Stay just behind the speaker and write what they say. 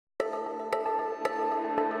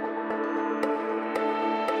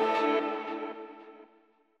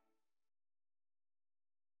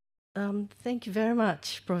Thank you very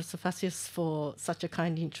much, Professor Facius, for such a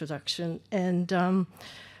kind introduction. And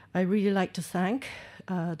I really like to thank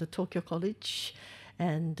the Tokyo College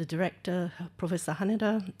and the director, Professor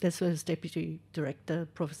Haneda, as well as Deputy Director,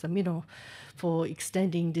 Professor Mino, for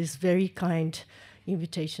extending this very kind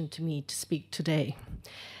invitation to me to speak today.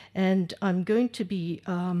 And I'm going to be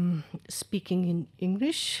speaking in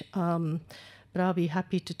English, but I'll be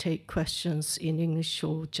happy to take questions in English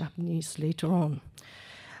or Japanese later on.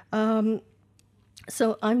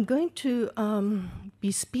 So I'm going to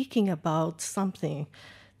be speaking about something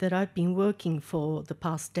that I've been working for the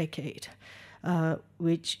past decade,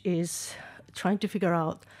 which is trying to figure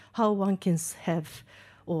out how one can have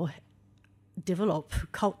or develop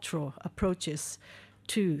cultural approaches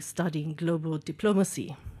to studying global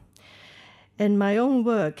diplomacy. And my own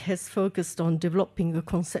work has focused on developing a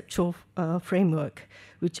conceptual framework,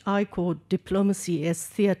 which I call diplomacy as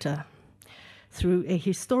theater, through a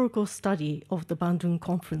historical study of the Bandung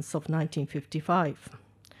Conference of 1955.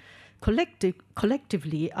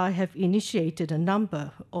 Collectively, I have initiated a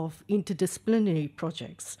number of interdisciplinary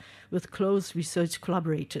projects with close research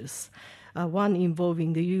collaborators, one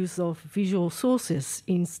involving the use of visual sources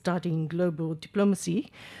in studying global diplomacy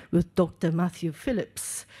with Dr. Matthew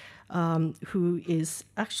Phillips, who is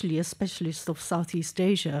actually a specialist of Southeast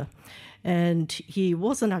Asia. And he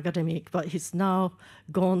was an academic, but he's now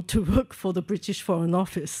gone to work for the British Foreign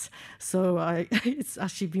Office. So it's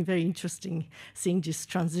actually been very interesting seeing this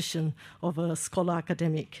transition of a scholar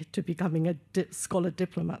academic to becoming a scholar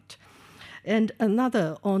diplomat. And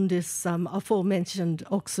another on this aforementioned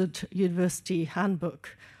Oxford University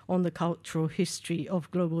handbook on the cultural history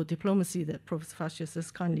of global diplomacy that Professor Facius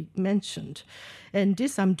has kindly mentioned. And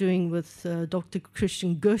this I'm doing with Dr.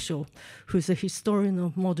 Christian Gerschel, who's a historian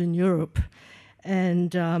of modern Europe.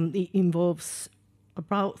 And it involves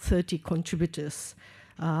about 30 contributors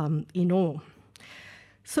in all.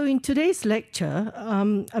 So in today's lecture,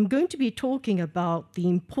 I'm going to be talking about the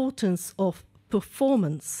importance of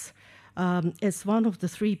performance as one of the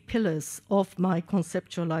three pillars of my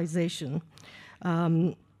conceptualization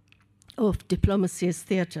of diplomacy as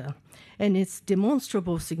theater, and its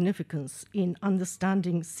demonstrable significance in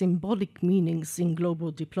understanding symbolic meanings in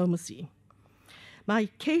global diplomacy. My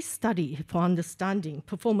case study for understanding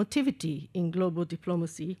performativity in global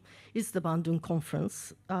diplomacy is the Bandung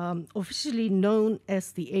Conference, officially known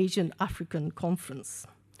as the Asian-African Conference.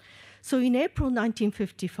 So in April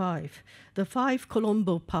 1955, the 5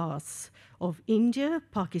 Colombo powers of India,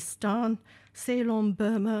 Pakistan, Ceylon,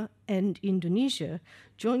 Burma, and Indonesia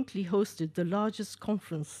jointly hosted the largest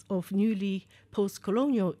conference of newly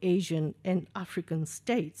post-colonial Asian and African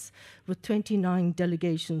states, with 29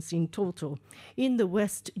 delegations in total, in the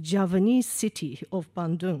West Javanese city of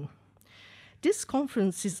Bandung. This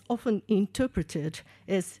conference is often interpreted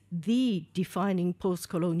as the defining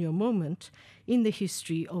post-colonial moment in the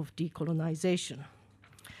history of decolonization.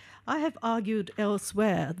 I have argued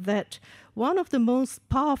elsewhere that one of the most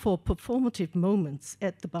powerful performative moments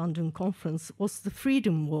at the Bandung Conference was the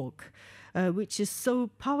Freedom Walk, which is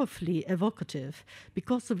so powerfully evocative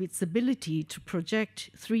because of its ability to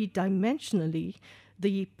project three-dimensionally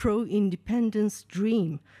the pro-independence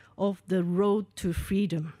dream of the road to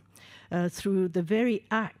freedom through the very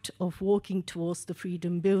act of walking towards the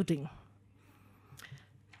freedom building.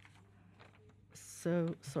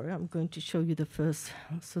 So, sorry, I'm going to show you the first.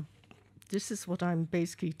 So this is what I'm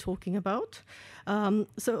basically talking about.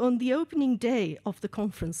 So on the opening day of the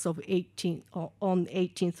conference on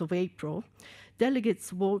 18th of April,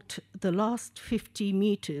 delegates walked the last 50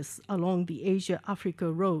 meters along the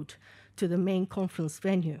Asia-Africa road to the main conference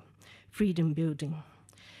venue, Freedom Building.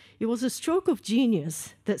 It was a stroke of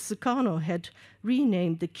genius that Sukarno had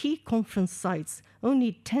renamed the key conference sites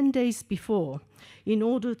only 10 days before in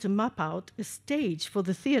order to map out a stage for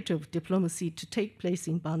the theater of diplomacy to take place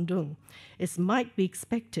in Bandung, as might be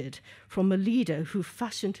expected from a leader who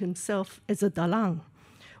fashioned himself as a dalang,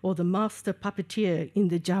 or the master puppeteer in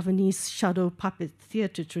the Javanese shadow puppet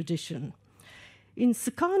theater tradition. In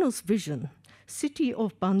Sukarno's vision, city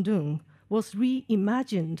of Bandung was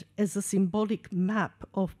reimagined as a symbolic map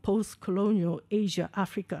of post-colonial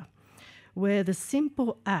Asia-Africa, where the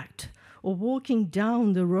simple act of walking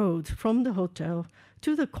down the road from the hotel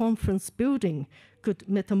to the conference building could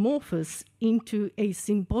metamorphose into a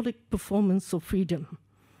symbolic performance of freedom.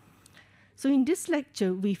 So in this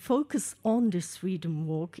lecture, we focus on this freedom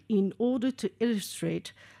walk in order to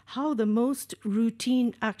illustrate how the most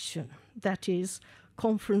routine action, that is,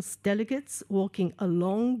 conference delegates walking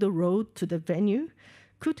along the road to the venue,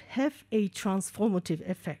 could have a transformative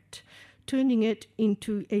effect, turning it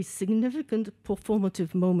into a significant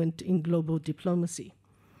performative moment in global diplomacy.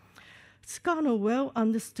 Sukarno well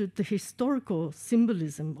understood the historical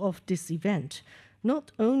symbolism of this event,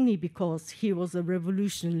 not only because he was a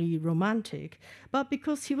revolutionary romantic, but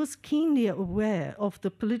because he was keenly aware of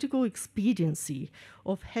the political expediency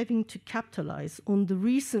of having to capitalize on the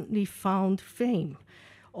recently found fame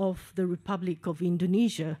of the Republic of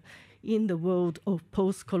Indonesia in the world of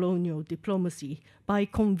post-colonial diplomacy by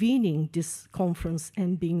convening this conference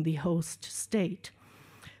and being the host state.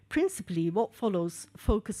 Principally, what follows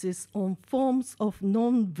focuses on forms of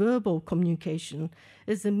non-verbal communication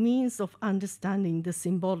as a means of understanding the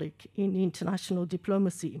symbolic in international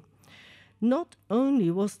diplomacy. Not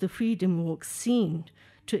only was the Freedom Walk seen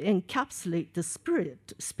to encapsulate the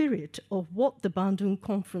spirit of what the Bandung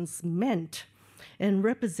Conference meant and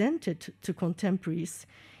represented to contemporaries,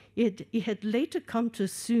 it had later come to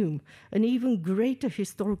assume an even greater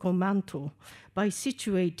historical mantle by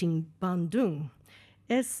situating Bandung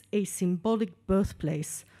as a symbolic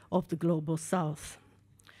birthplace of the Global South.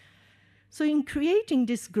 So in creating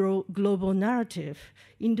this global narrative,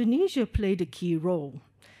 Indonesia played a key role.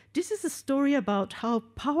 This is a story about how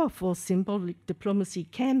powerful symbolic diplomacy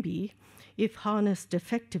can be if harnessed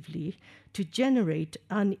effectively to generate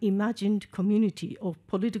an imagined community of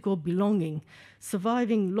political belonging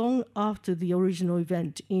surviving long after the original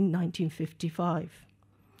event in 1955.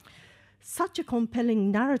 Such a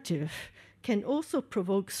compelling narrative can also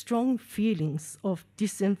provoke strong feelings of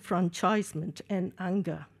disenfranchisement and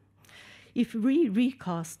anger. If we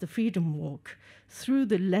recast the Freedom Walk through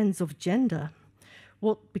the lens of gender,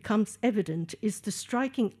 what becomes evident is the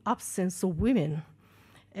striking absence of women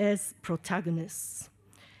as protagonists.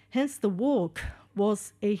 Hence, the walk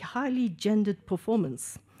was a highly gendered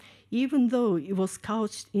performance, even though it was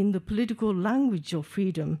couched in the political language of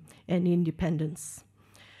freedom and independence.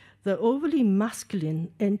 The overly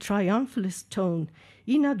masculine and triumphalist tone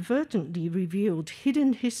inadvertently revealed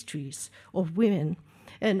hidden histories of women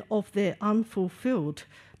and of their unfulfilled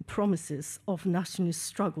promises of nationalist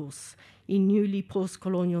struggles in newly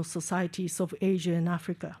post-colonial societies of Asia and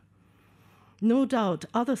Africa. No doubt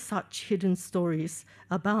other such hidden stories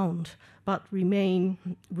abound, but remain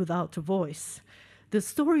without a voice. The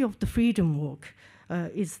story of the Freedom Walk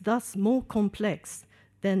is thus more complex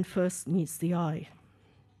than first meets the eye.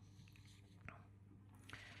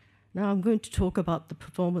 Now I'm going to talk about the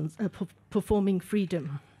performing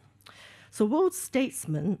freedom. So world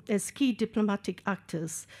statesmen, as key diplomatic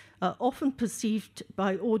actors, are often perceived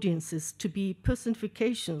by audiences to be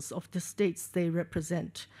personifications of the states they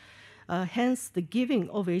represent. Hence, the giving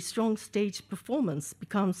of a strong stage performance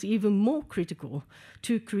becomes even more critical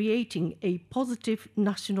to creating a positive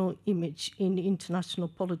national image in international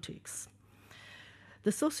politics.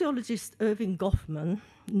 The sociologist Irving Goffman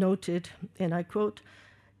noted, and I quote,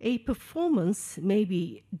 "A performance may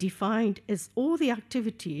be defined as all the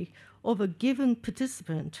activity of a given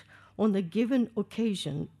participant on a given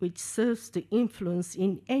occasion which serves to influence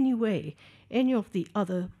in any way any of the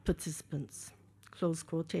other participants." Close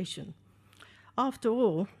quotation. After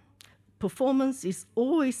all, performance is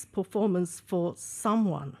always performance for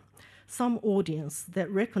someone, some audience that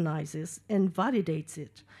recognizes and validates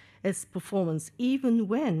it as performance, even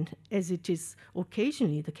when, as it is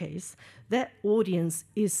occasionally the case, that audience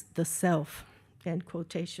is the self, end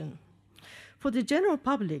quotation. For the general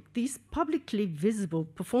public, these publicly visible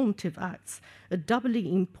performative acts are doubly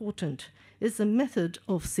important as a method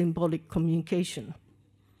of symbolic communication.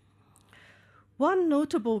 One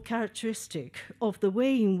notable characteristic of the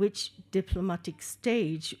way in which diplomatic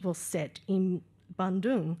stage was set in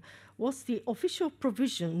Bandung was the official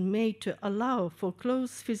provision made to allow for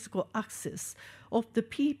close physical access of the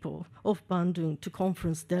people of Bandung to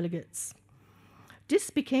conference delegates. This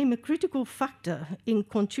became a critical factor in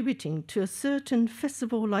contributing to a certain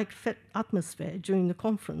festival-like atmosphere during the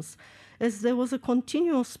conference, as there was a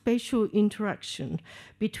continual spatial interaction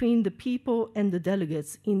between the people and the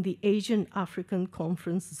delegates in the Asian-African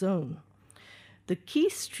Conference Zone. The key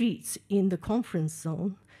streets in the conference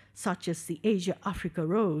zone, such as the Asia-Africa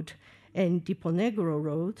Road and Diponegoro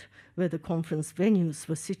Road, where the conference venues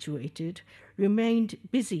were situated, remained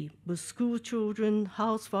busy with school children,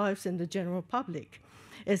 housewives, and the general public,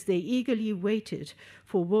 as they eagerly waited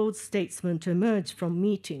for world statesmen to emerge from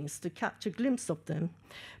meetings to catch a glimpse of them,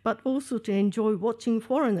 but also to enjoy watching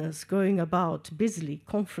foreigners going about busily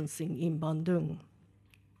conferencing in Bandung.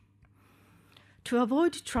 To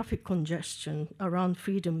avoid traffic congestion around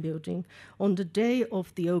Freedom Building on the day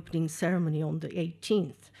of the opening ceremony on the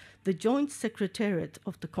 18th, the Joint Secretariat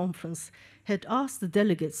of the conference had asked the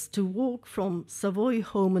delegates to walk from Savoy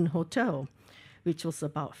Homan Hotel, which was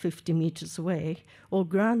about 50 meters away, or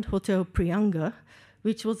Grand Hotel Prianga,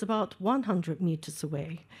 which was about 100 meters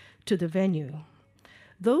away, to the venue.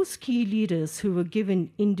 Those key leaders who were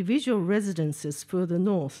given individual residences further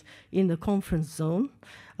north in the conference zone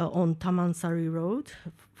on Tamansari Road,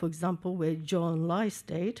 for example, where John Lai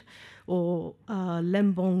stayed, or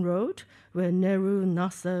Lembong Road, where Nehru,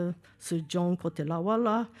 Nasser, Sir John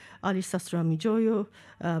Kotelawala, Ali Sasramijoyo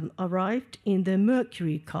arrived in their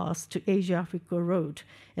Mercury cars to Asia-Africa Road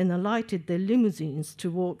and alighted their limousines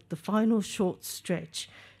to walk the final short stretch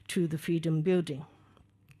to the Freedom Building.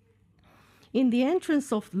 In the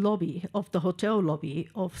entrance of the hotel lobby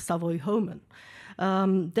of Savoy Homan,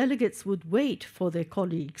 delegates would wait for their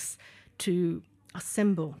colleagues to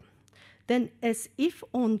assemble. Then, as if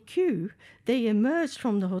on cue, they emerged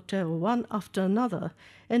from the hotel one after another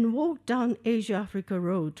and walked down Asia-Africa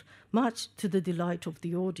Road, much to the delight of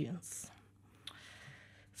the audience.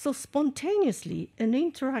 So spontaneously, a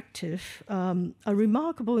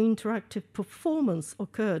remarkable interactive performance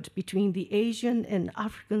occurred between the Asian and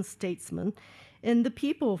African statesmen and the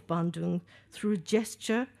people of Bandung through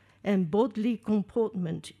gesture and bodily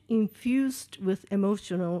comportment infused with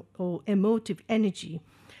emotional or emotive energy,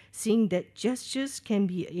 seeing that gestures can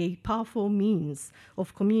be a powerful means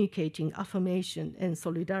of communicating affirmation and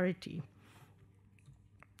solidarity.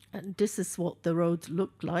 And this is what the road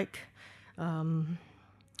looked like.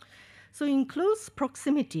 So in close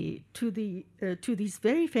proximity to these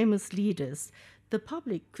very famous leaders, the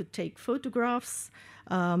public could take photographs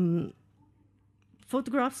of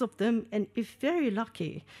them, and if very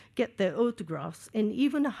lucky, get their autographs and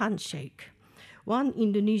even a handshake. One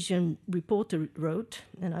Indonesian reporter wrote,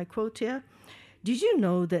 and I quote here, "Did you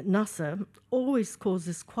know that Nasser always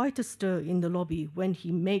causes quite a stir in the lobby when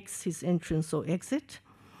he makes his entrance or exit?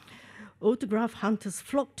 Autograph hunters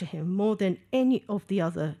flock to him more than any of the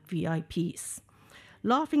other VIPs.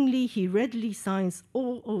 Laughingly, he readily signs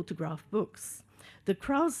all autograph books. The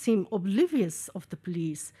crowds seem oblivious of the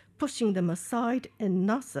police, pushing them aside, and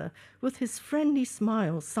Nasser, with his friendly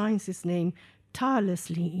smile, signs his name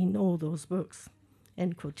tirelessly in all those books."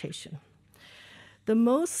 End quotation. The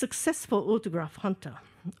most successful autograph hunter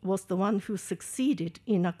was the one who succeeded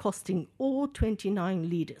in accosting all 29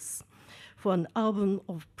 leaders for an album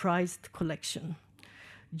of prized collection.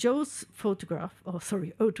 Joe's autograph,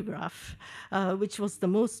 which was the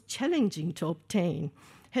most challenging to obtain,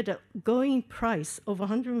 had a going price of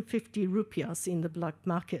 150 rupiahs in the black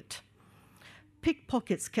market.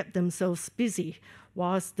 Pickpockets kept themselves busy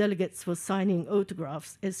whilst delegates were signing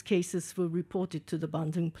autographs as cases were reported to the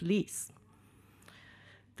Bandung police.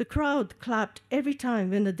 The crowd clapped every time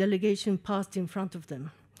when a delegation passed in front of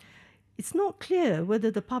them. It's not clear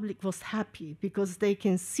whether the public was happy because they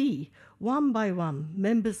can see, one by one,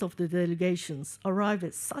 members of the delegations arrive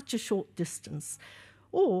at such a short distance,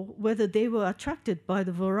 or whether they were attracted by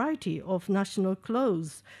the variety of national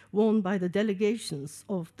clothes worn by the delegations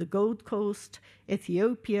of the Gold Coast,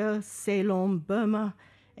 Ethiopia, Ceylon, Burma,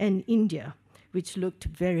 and India, which looked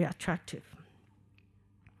very attractive.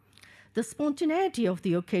 The spontaneity of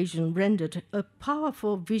the occasion rendered a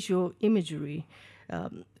powerful visual imagery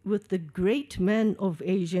with the great men of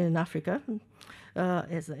Asia and Africa,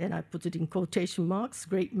 and I put it in quotation marks,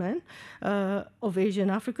 great men of Asia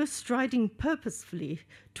and Africa, striding purposefully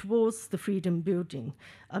towards the Freedom Building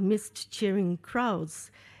amidst cheering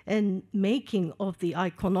crowds and making of the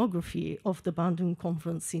iconography of the Bandung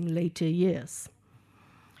Conference in later years.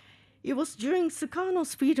 It was during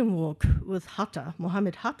Sukarno's Freedom Walk with Hatta,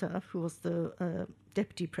 Mohammed Hatta, who was the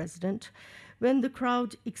deputy president, when the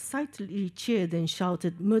crowd excitedly cheered and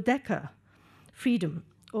shouted, "Merdeka," freedom,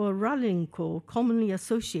 or a rallying call commonly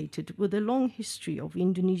associated with a long history of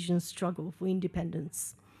Indonesian struggle for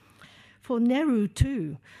independence. For Nehru,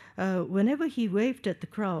 too, whenever he waved at the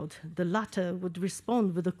crowd, the latter would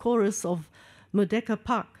respond with a chorus of "Merdeka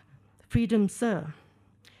Pak," freedom, sir.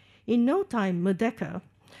 In no time, Merdeka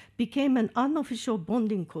became an unofficial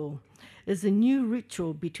bonding call as a new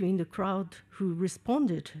ritual between the crowd who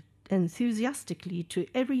responded enthusiastically to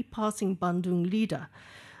every passing Bandung leader,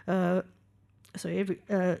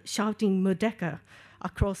 shouting Merdeka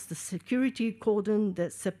across the security cordon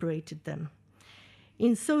that separated them.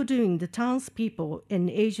 In so doing, the townspeople and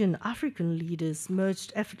Asian African leaders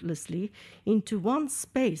merged effortlessly into one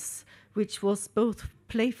space, which was both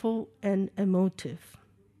playful and emotive.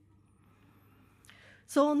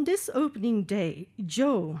 So on this opening day,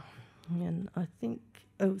 Joe, and I think,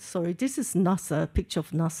 this is Nasser, a picture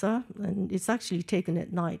of Nasser, and it's actually taken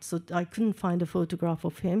at night, so I couldn't find a photograph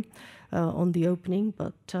of him on the opening,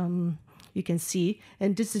 but you can see,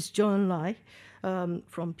 and this is John Lai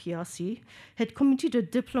from PRC, had committed a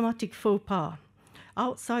diplomatic faux pas.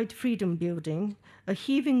 Outside Freedom Building, a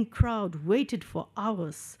heaving crowd waited for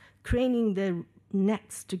hours, craning their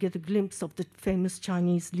necks to get a glimpse of the famous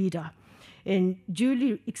Chinese leader, and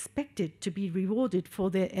duly expected to be rewarded for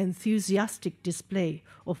their enthusiastic display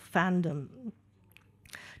of fandom.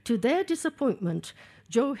 To their disappointment,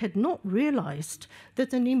 Zhou had not realized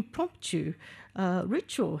that an impromptu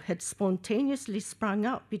ritual had spontaneously sprung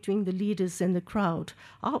up between the leaders and the crowd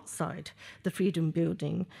outside the Freedom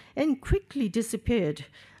Building and quickly disappeared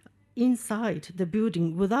inside the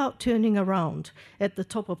building without turning around at the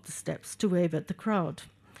top of the steps to wave at the crowd.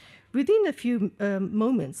 Within a few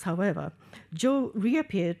moments, however, Zhou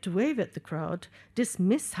reappeared to wave at the crowd. This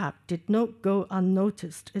mishap did not go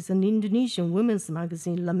unnoticed, as an Indonesian women's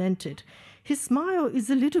magazine lamented. His smile is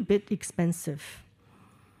a little bit expensive.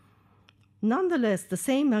 Nonetheless, the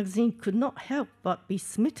same magazine could not help but be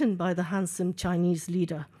smitten by the handsome Chinese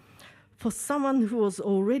leader. For someone who was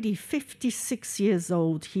already 56 years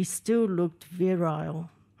old, he still looked virile.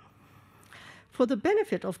 For the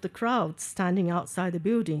benefit of the crowd standing outside the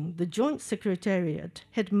building, the Joint Secretariat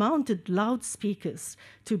had mounted loudspeakers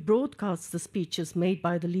to broadcast the speeches made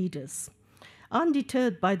by the leaders.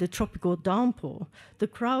 Undeterred by the tropical downpour, the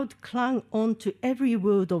crowd clung on to every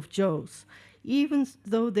word of Zhou's, even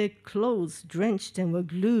though their clothes drenched and were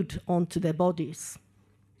glued onto their bodies.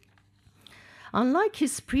 Unlike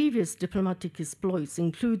his previous diplomatic exploits,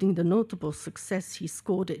 including the notable success he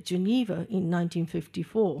scored at Geneva in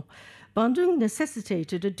 1954, Bandung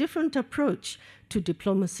necessitated a different approach to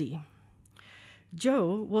diplomacy.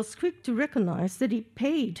 Zhou was quick to recognize that it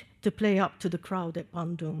paid to play up to the crowd at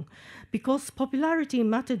Bandung, because popularity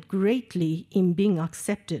mattered greatly in being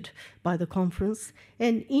accepted by the conference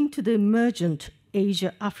and into the emergent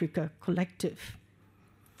Asia-Africa collective.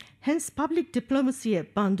 Hence, public diplomacy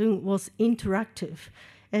at Bandung was interactive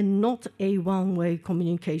and not a one-way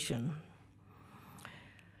communication.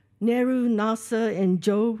 Nehru, Nasser, and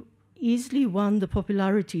Zhou easily won the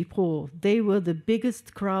popularity poll. They were the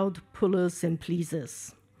biggest crowd pullers and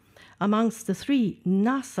pleasers. Amongst the three,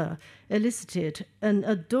 Nasser elicited an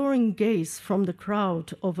adoring gaze from the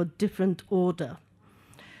crowd of a different order.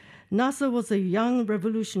 Nasser was a young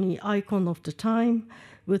revolutionary icon of the time.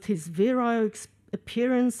 With his virile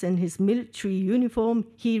appearance and his military uniform,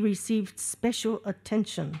 he received special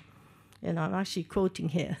attention. And I'm actually quoting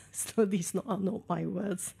here, so these are not my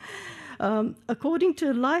words. According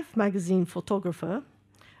to a Life magazine photographer,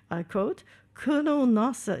 I quote, "Colonel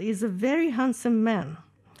Nasser is a very handsome man.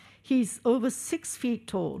 He's over 6 feet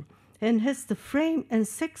tall and has the frame and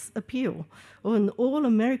sex appeal of an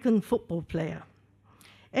all-American football player.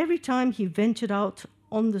 Every time he ventured out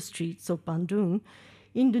on the streets of Bandung,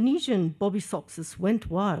 Indonesian bobby soxers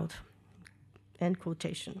went wild." End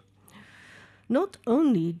quotation. Not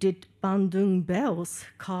only did Bandung belles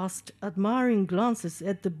cast admiring glances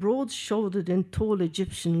at the broad-shouldered and tall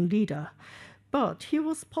Egyptian leader, but he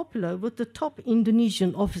was popular with the top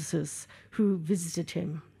Indonesian officers who visited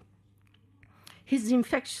him. His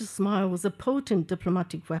infectious smile was a potent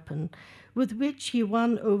diplomatic weapon with which he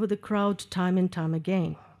won over the crowd time and time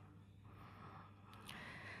again.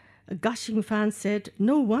 A gushing fan said,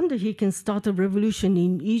 "No wonder he can start a revolution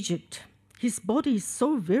in Egypt. His body is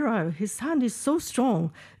so virile, his hand is so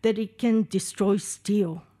strong that it can destroy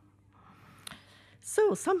steel."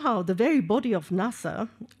 So somehow the very body of Nasser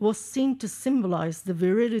was seen to symbolize the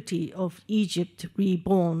virility of Egypt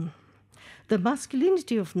reborn. The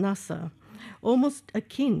masculinity of Nasser, almost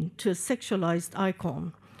akin to a sexualized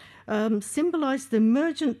icon, symbolized the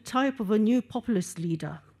emergent type of a new populist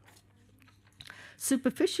leader.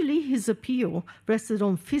 Superficially, his appeal rested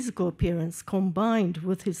on physical appearance combined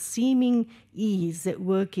with his seeming ease at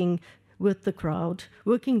working the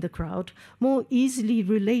crowd, more easily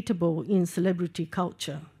relatable in celebrity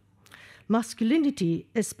culture. Masculinity,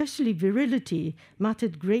 especially virility,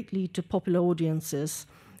 mattered greatly to popular audiences,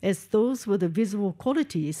 as those were the visible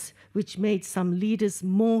qualities which made some leaders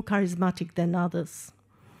more charismatic than others.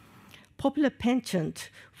 Popular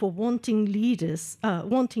penchant for wanting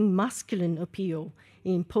masculine appeal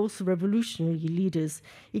in post-revolutionary leaders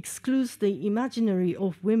excludes the imaginary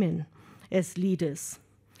of women as leaders.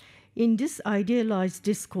 In this idealized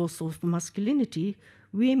discourse of masculinity,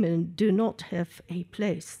 women do not have a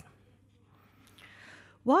place.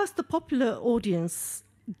 Whilst the popular audience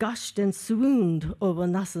gushed and swooned over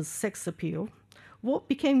Nasser's sex appeal, what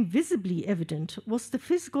became visibly evident was the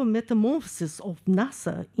physical metamorphosis of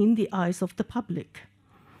Nasser in the eyes of the public.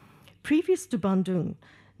 Previous to Bandung,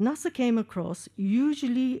 Nasser came across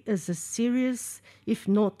usually as a serious, if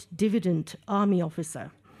not dividend, army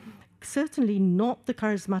officer, certainly not the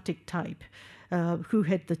charismatic type who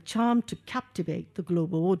had the charm to captivate the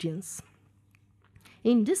global audience.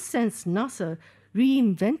 In this sense, Nasser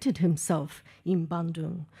reinvented himself in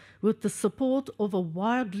Bandung with the support of a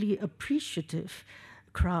wildly appreciative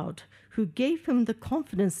crowd who gave him the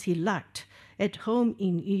confidence he lacked at home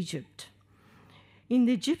in Egypt. In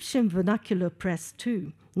the Egyptian vernacular press,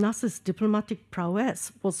 too, Nasser's diplomatic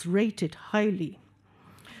prowess was rated highly.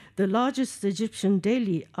 The largest Egyptian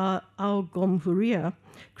daily, Al Gomhuriya,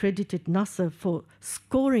 credited Nasser for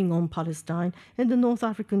scoring on Palestine and the North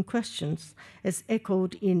African questions, as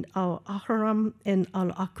echoed in Al Ahram and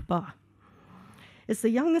Al Akbar. As the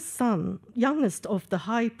youngest of the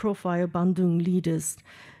high-profile Bandung leaders,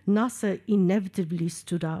 Nasser inevitably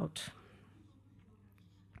stood out.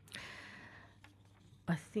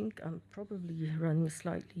 I think I'm probably running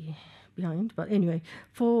slightly behind, but anyway,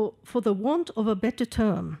 for the want of a better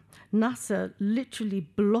term, Nasser literally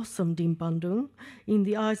blossomed in Bandung in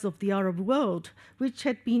the eyes of the Arab world, which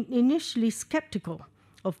had been initially skeptical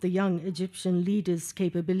of the young Egyptian leader's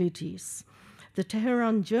capabilities. The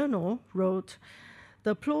Tehran Journal wrote,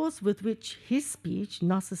 "The applause with which his speech,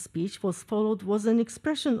 Nasser's speech, was followed was an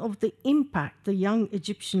expression of the impact the young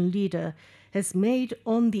Egyptian leader has made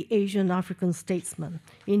on the Asian African statesman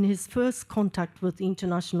in his first contact with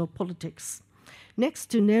international politics. Next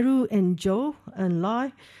to Nehru and Zhou and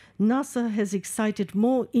Lai, Nasser has excited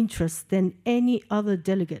more interest than any other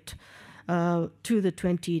delegate to the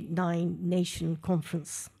 29-nation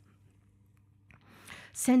conference."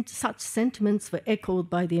 Such sentiments were echoed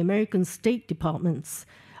by the American State Department's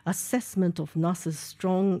assessment of Nasser's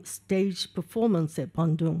strong stage performance at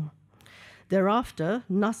Bandung. Thereafter,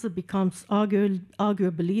 Nasser becomes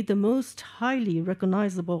arguably the most highly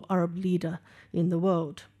recognizable Arab leader in the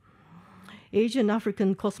world. Asian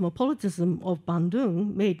African cosmopolitanism of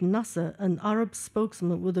Bandung made Nasser an Arab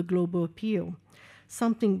spokesman with a global appeal,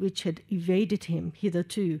 something which had evaded him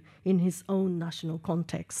hitherto in his own national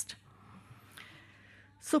context.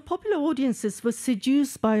 So popular audiences were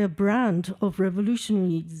seduced by a brand of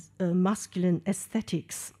revolutionary masculine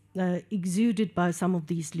aesthetics exuded by some of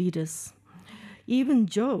these leaders. Even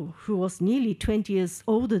Zhou, who was nearly 20 years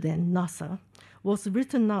older than Nasser, was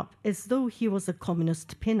written up as though he was a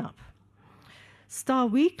communist pin-up. Star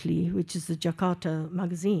Weekly, which is a Jakarta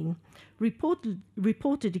magazine,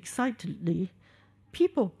 reported excitedly,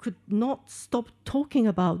 "People could not stop talking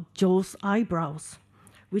about Zhou's eyebrows,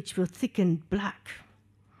 which were thick and black."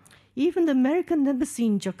 Even the American embassy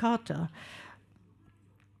in Jakarta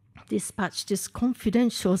dispatched this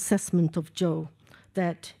confidential assessment of Zhou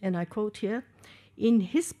that, and I quote here, "In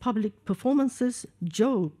his public performances,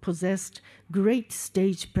 Zhou possessed great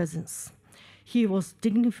stage presence. He was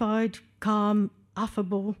dignified, calm,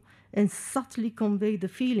 affable, and subtly conveyed the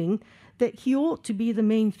feeling that he ought to be the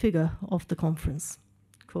main figure of the conference."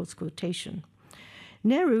 Close quotation.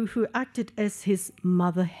 Nehru, who acted as his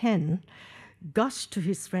mother hen, gushed to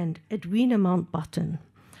his friend Edwina Mountbatten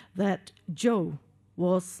that Zhou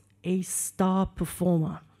was a star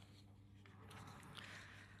performer.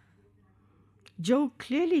 Zhou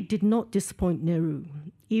clearly did not disappoint Nehru,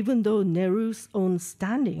 even though Nehru's own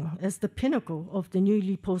standing as the pinnacle of the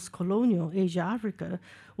newly post-colonial Asia-Africa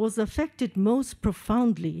was affected most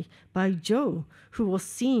profoundly by Zhou, who was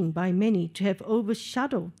seen by many to have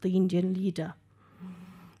overshadowed the Indian leader.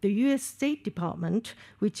 The US State Department,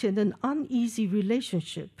 which had an uneasy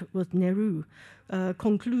relationship with Nehru,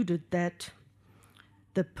 concluded that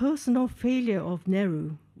the personal failure of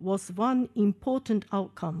Nehru was one important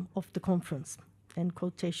outcome of the conference, end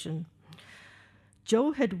quotation.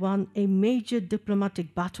 Zhou had won a major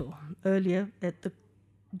diplomatic battle earlier at the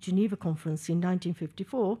Geneva Conference in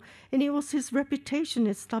 1954, and it was his reputation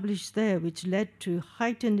established there which led to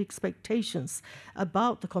heightened expectations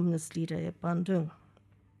about the communist leader at Bandung.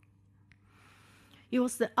 It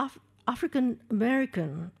was the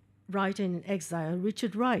African-American writer in exile,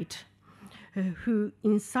 Richard Wright, who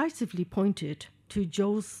incisively pointed to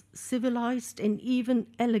Zhou's civilized and even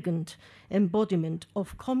elegant embodiment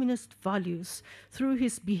of communist values through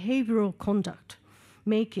his behavioral conduct,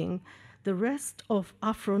 making the rest of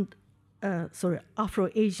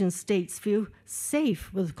Afro-Asian states feel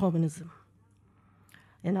safe with communism.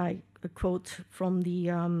 And I quote from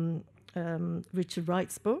the Richard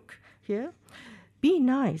Wright's book here. "Be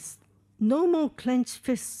nice, no more clenched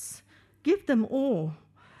fists, give them all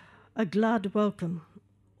a glad welcome.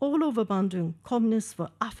 All over Bandung, communists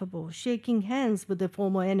were affable, shaking hands with their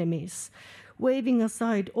former enemies, waving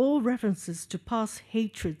aside all references to past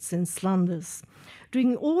hatreds and slanders,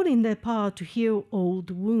 doing all in their power to heal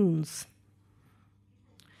old wounds."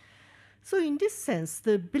 So in this sense,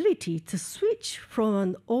 the ability to switch from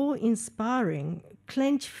an awe-inspiring,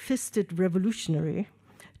 clenched-fisted revolutionary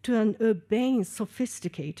to an urbane,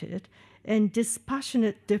 sophisticated, and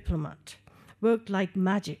dispassionate diplomat worked like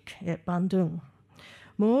magic at Bandung.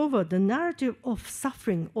 Moreover, the narrative of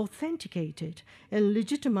suffering authenticated and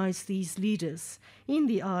legitimized these leaders in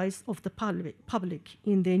the eyes of the public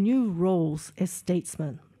in their new roles as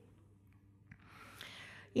statesmen.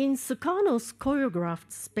 In Sukarno's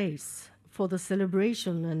choreographed space for the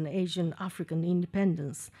celebration of Asian African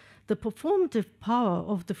independence, the performative power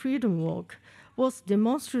of the Freedom Walk was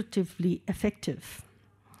demonstratively effective.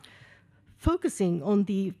 Focusing on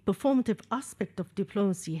the performative aspect of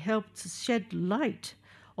diplomacy helped shed light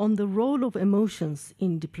on the role of emotions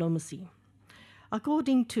in diplomacy.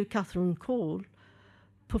 According to Catherine Cole,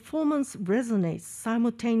 performance resonates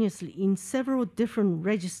simultaneously in several different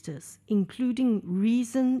registers, including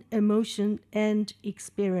reason, emotion, and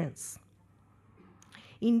experience.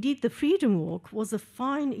 Indeed, the Freedom Walk was a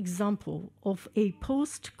fine example of a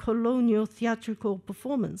post-colonial theatrical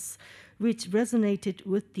performance which resonated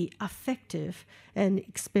with the affective and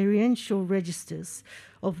experiential registers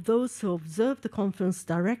of those who observed the conference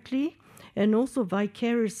directly and also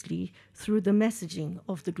vicariously through the messaging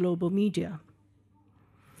of the global media.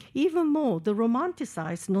 Even more, the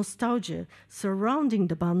romanticized nostalgia surrounding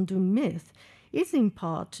the Bandung myth is in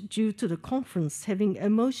part due to the conference having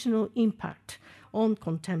emotional impact on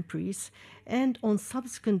contemporaries and on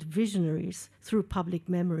subsequent visionaries through public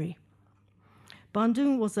memory.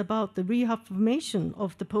 Bandung was about the reaffirmation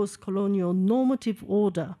of the post-colonial normative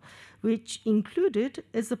order, which included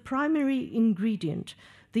as a primary ingredient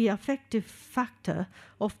the affective factor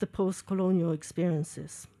of the post-colonial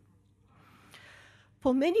experiences.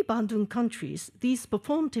 For many Bandung countries, these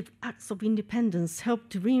performative acts of independence helped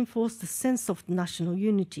to reinforce the sense of national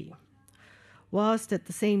unity, whilst at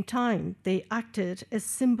the same time they acted as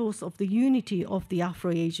symbols of the unity of the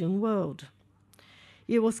Afro-Asian world.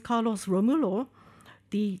 It was Carlos Romulo,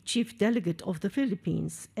 the chief delegate of the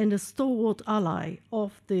Philippines and a stalwart ally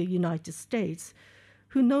of the United States,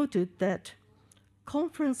 who noted that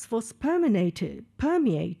conference was permeated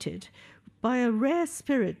by a rare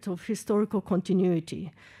spirit of historical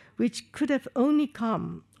continuity, which could have only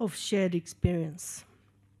come of shared experience.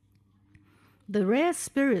 The rare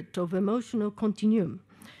spirit of emotional continuum,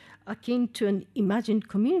 akin to an imagined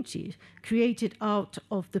community created out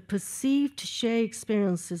of the perceived shared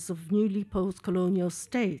experiences of newly post-colonial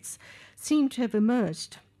states, seemed to have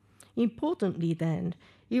emerged. Importantly then,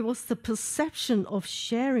 it was the perception of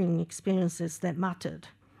sharing experiences that mattered.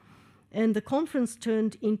 And the conference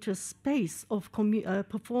turned into a space of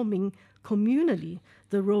performing communally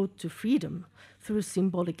the road to freedom through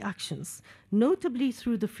symbolic actions, notably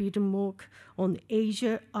through the Freedom Walk on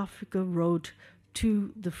Asia-Africa Road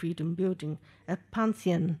to the Freedom Building, a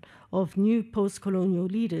pantheon of new post-colonial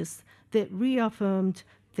leaders that reaffirmed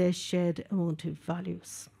their shared emotive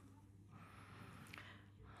values.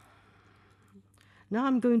 Now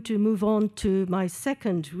I'm going to move on to my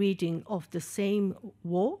second reading of the same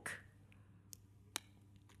walk.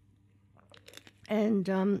 And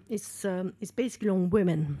it's basically on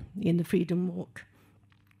women in the Freedom Walk.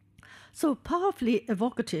 So powerfully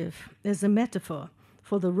evocative as a metaphor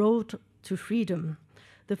for the road to freedom,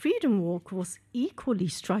 the Freedom Walk was equally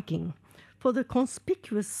striking for the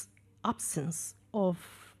conspicuous absence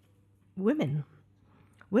of women.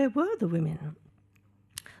 Where were the women?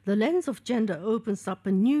 The lens of gender opens up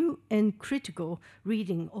a new and critical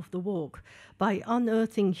reading of the walk by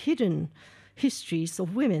unearthing hidden histories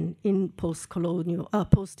of women in post-colonial,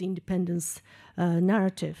 post-independence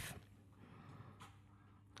narrative.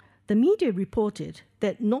 The media reported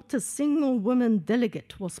that not a single woman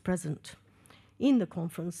delegate was present in the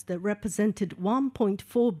conference that represented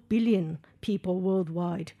 1.4 billion people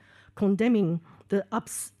worldwide, condemning the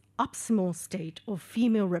abysmal state of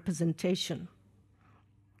female representation.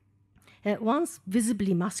 At once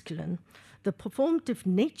visibly masculine, the performative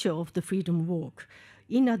nature of the Freedom Walk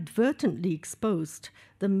inadvertently exposed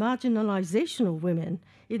the marginalization of women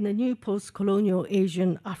in the new post-colonial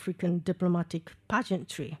Asian African diplomatic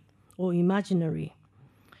pageantry or imaginary.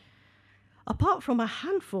 Apart from a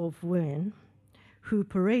handful of women who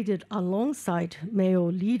paraded alongside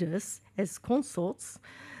male leaders as consorts,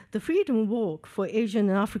 the Freedom Walk for Asian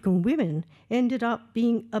and African women ended up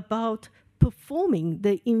being about performing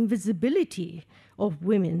the invisibility of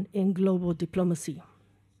women in global diplomacy.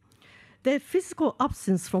 Their physical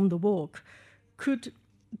absence from the walk could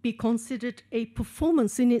be considered a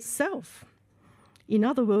performance in itself. In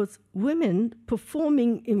other words, women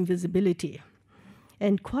performing invisibility,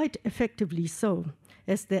 and quite effectively so,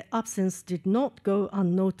 as their absence did not go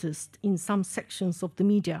unnoticed in some sections of the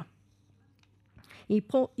media.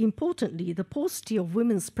 Importantly, the paucity of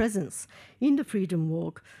women's presence in the Freedom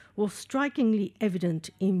Walk was strikingly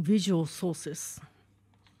evident in visual sources.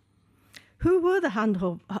 Who were the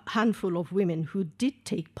handful of women who did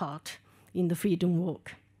take part in the Freedom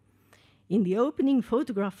Walk? In the opening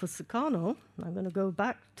photograph for Sukarno, I'm going to go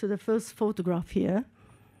back to the first photograph here,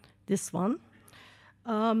 this one.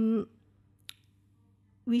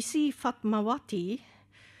 We see Fatmawati,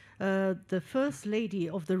 the first lady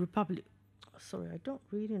of the Republic. Sorry, I don't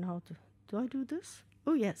really know how to. Do I do this?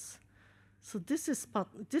 Oh, yes. So this is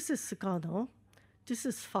Sukarno. This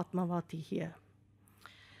is Fatmawati here.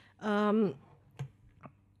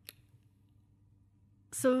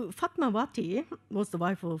 So Fatmawati was the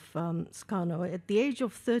wife of Sukarno at the age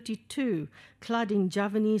of 32, clad in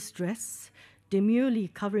Javanese dress, demurely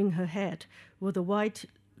covering her head with a white,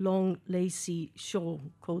 long, lacy shawl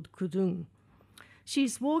called kudung. She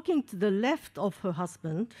is walking to the left of her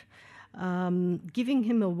husband, giving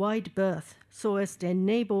him a wide berth so as to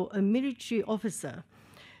enable a military officer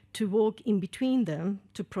to walk in between them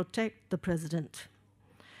to protect the president.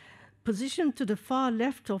 Positioned to the far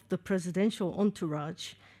left of the presidential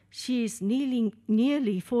entourage, she is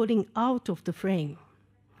nearly falling out of the frame.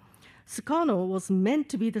 Sukarno was meant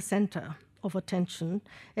to be the center of attention,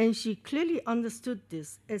 and she clearly understood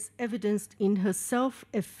this as evidenced in her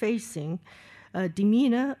self-effacing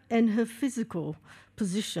demeanor and her physical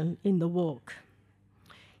position in the walk.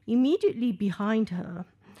 Immediately behind her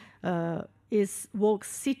walks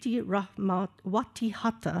Siti Rahmatwati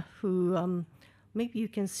Hatta, who maybe you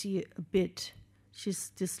can see a bit.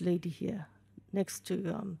 She's this lady here, next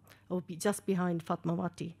to, or just behind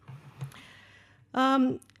Fatmawati.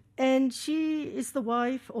 And she is the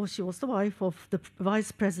wife, or she was the wife of the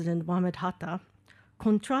Vice President Mohammed Hatta,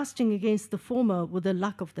 contrasting against the former with the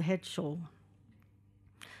lack of the head shawl.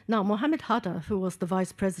 Now, Mohammed Hatta, who was the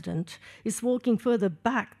Vice President, is walking further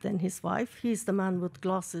back than his wife. He's the man with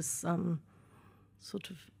glasses,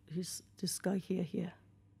 this guy here.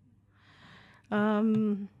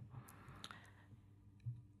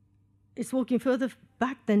 Is walking further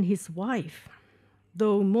back than his wife,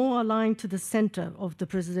 though more aligned to the center of the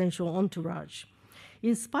presidential entourage.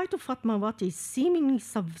 In spite of Fatmawati's seemingly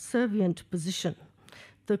subservient position,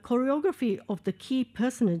 the choreography of the key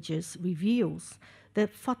personages reveals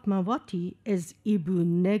that Fatmawati, as Ibu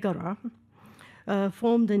Negara,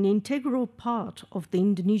 formed an integral part of the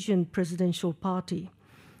Indonesian presidential party,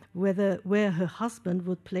 where her husband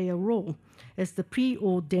would play a role as the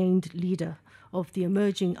preordained leader of the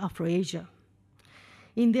emerging Afro-Asia.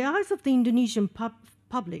 In the eyes of the Indonesian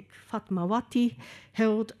public, Fatmawati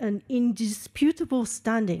held an indisputable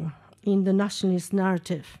standing in the nationalist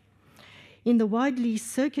narrative. In the widely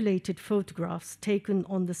circulated photographs taken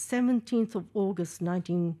on the 17th of August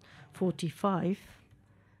 1945,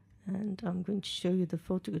 and I'm going to show you the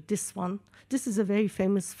photograph, this one. This is a very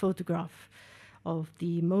famous photograph of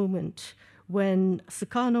the moment when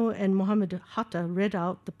Sukarno and Mohammed Hatta read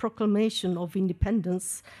out the proclamation of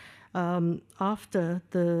independence after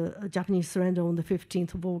the Japanese surrender on the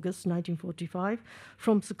 15th of August 1945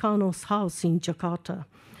 from Sukarno's house in Jakarta.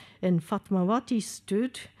 And Fatmawati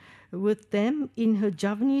stood with them in her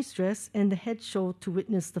Javanese dress and the head shawl to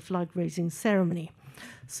witness the flag-raising ceremony.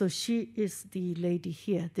 So she is the lady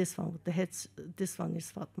here, this one with the heads, this one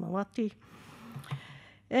is Fatmawati.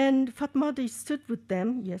 And Fatmawati stood with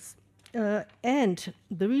them, yes. And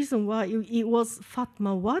the reason why it was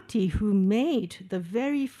Fatmawati who made the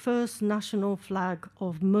very first national flag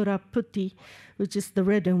of Merah Putih, which is the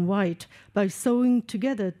red and white, by sewing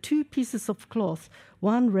together two pieces of cloth,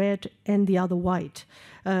 one red and the other white,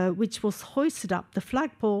 which was hoisted up the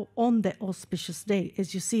flagpole on that auspicious day,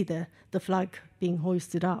 as you see there, the flag being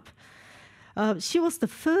hoisted up. She was the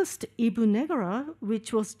first Ibu Negara,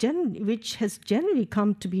 which has generally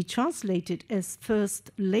come to be translated as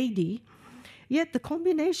First Lady, yet the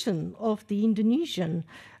combination of the Indonesian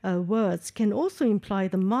words can also imply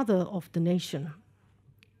the mother of the nation.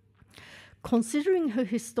 Considering her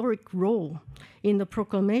historic role in the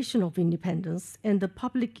proclamation of independence and the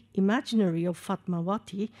public imaginary of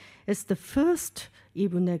Fatmawati as the first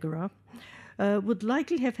Ibu Negara, would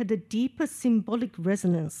likely have had a deeper symbolic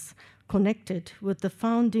resonance connected with the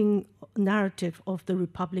founding narrative of the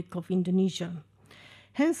Republic of Indonesia.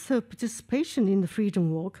 Hence, her participation in the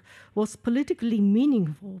Freedom Walk was politically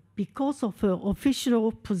meaningful because of her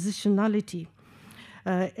official positionality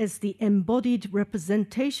as the embodied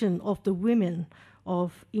representation of the women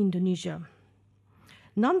of Indonesia.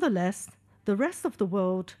 Nonetheless, the rest of the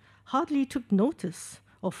world hardly took notice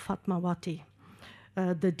of Fatmawati,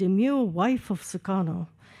 the demure wife of Sukarno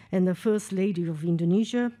and the First Lady of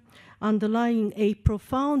Indonesia, underlying a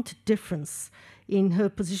profound difference in her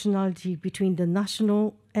positionality between the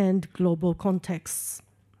national and global contexts.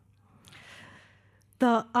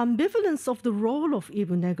 The ambivalence of the role of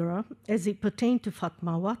Ibu Negara as it pertained to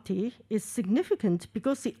Fatmawati is significant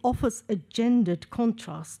because it offers a gendered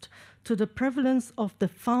contrast to the prevalence of the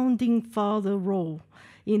founding father role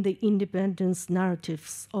in the independence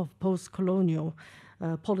narratives of post-colonial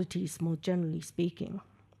polities, more generally speaking.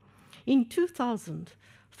 In 2000,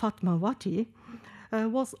 Fatmawati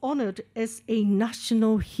was honored as a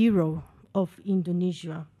national hero of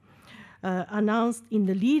Indonesia, announced in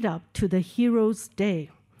the lead-up to the Heroes'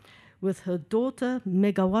 Day, with her daughter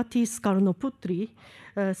Megawati Soekarnoputri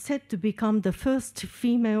said to become the first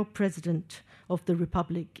female president of the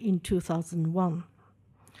Republic in 2001.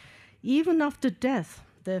 Even after death,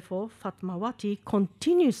 therefore, Fatmawati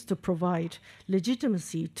continues to provide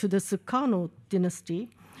legitimacy to the Sukarno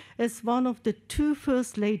dynasty as one of the two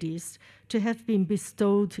first ladies to have been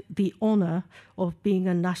bestowed the honor of being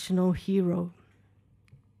a national hero.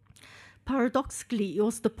 Paradoxically, it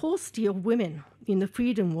was the paucity of women in the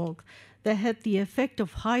freedom walk that had the effect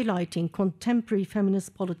of highlighting contemporary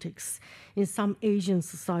feminist politics in some Asian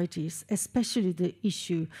societies, especially the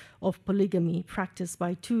issue of polygamy practiced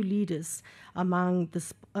by two leaders among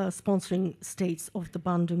the sponsoring states of the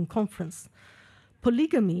Bandung Conference.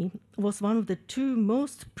 Polygamy was one of the two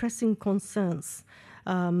most pressing concerns,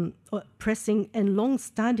 pressing and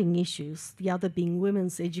long-standing issues, the other being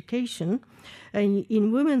women's education,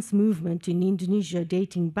 in women's movement in Indonesia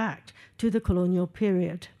dating back to the colonial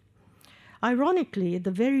period. Ironically,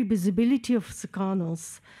 the very visibility of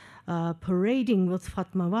Sukarno's parading with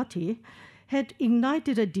Fatmawati had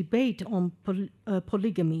ignited a debate on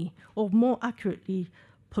polygamy, or more accurately,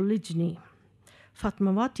 polygyny.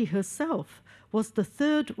 Fatmawati herself was the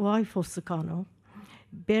third wife of Sukarno,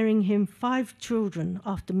 bearing him 5 children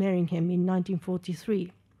after marrying him in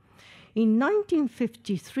 1943. In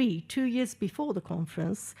 1953, 2 years before the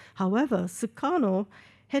conference, however, Sukarno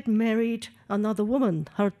had married another woman,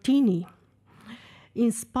 Hartini,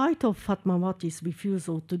 in spite of Fatmawati's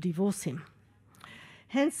refusal to divorce him.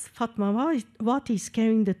 Hence, Fatmawati's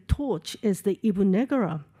carrying the torch as the Ibu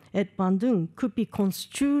Negara at Bandung could be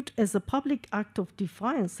construed as a public act of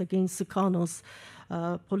defiance against Sukarno's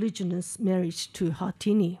polygynous marriage to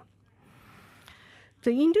Hartini.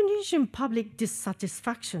 The Indonesian public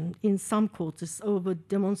dissatisfaction in some quarters over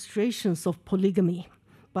demonstrations of polygamy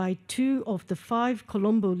by 2 of the 5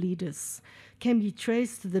 Colombo leaders can be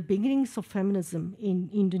traced to the beginnings of feminism in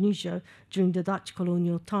Indonesia during the Dutch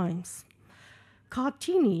colonial times.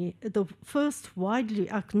 Kartini, the first widely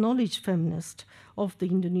acknowledged feminist of the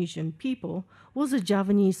Indonesian people, was a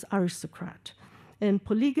Javanese aristocrat, and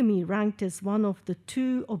polygamy ranked as one of the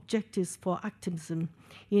 2 objectives for activism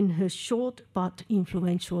in her short but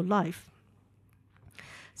influential life.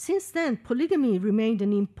 Since then, polygamy remained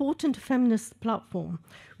an important feminist platform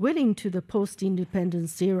well into the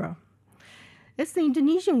post-independence era. As the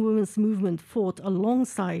Indonesian women's movement fought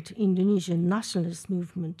alongside Indonesian nationalist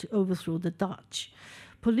movement to overthrow the Dutch,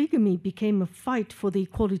 polygamy became a fight for the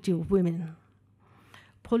equality of women.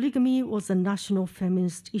 Polygamy was a national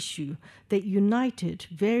feminist issue that united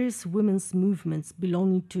various women's movements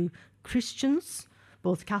belonging to Christians,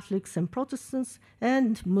 both Catholics and Protestants,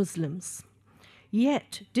 and Muslims.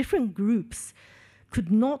 Yet, different groups could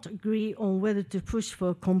not agree on whether to push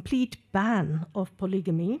for a complete ban of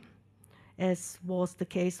polygamy, as was the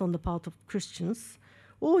case on the part of Christians,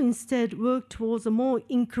 or instead work towards a more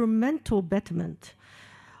incremental betterment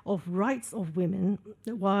of rights of women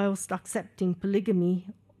whilst accepting polygamy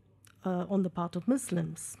on the part of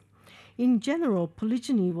Muslims. In general,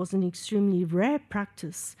 polygyny was an extremely rare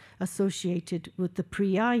practice associated with the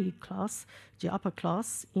priai class, the upper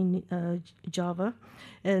class in Java,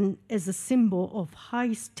 and as a symbol of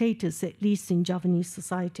high status, at least in Javanese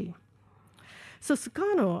society. So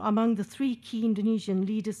Sukarno, among the 3 key Indonesian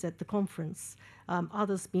leaders at the conference,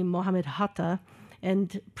 others being Mohammed Hatta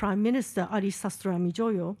and Prime Minister Ali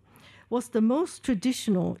Sastro-Amijoyo, was the most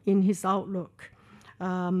traditional in his outlook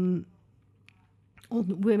on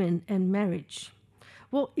women and marriage.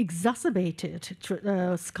 What exacerbated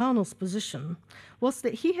Sukarno's position was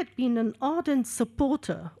that he had been an ardent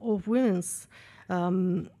supporter of women's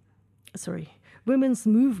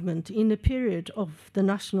movement in the period of the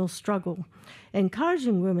national struggle,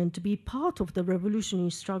 encouraging women to be part of the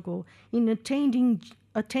revolutionary struggle in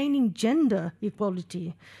attaining gender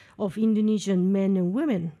equality of Indonesian men and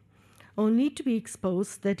women, only to be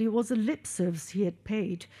exposed that it was a lip service he had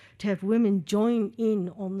paid to have women join in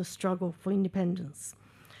on the struggle for independence.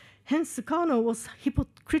 Hence, Sukarno was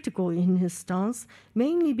hypocritical in his stance,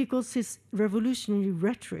 mainly because his revolutionary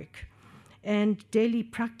rhetoric and daily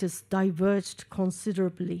practice diverged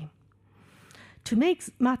considerably. To make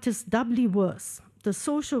matters doubly worse, the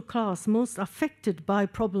social class most affected by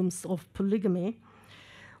problems of polygamy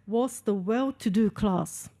was the well-to-do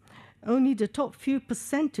class, only the top few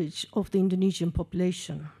percentage of the Indonesian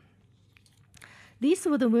population. These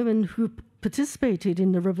were the women who participated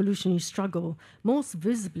in the revolutionary struggle most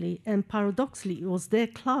visibly, and paradoxically, it was their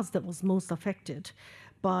class that was most affected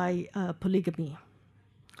by polygamy.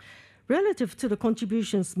 Relative to the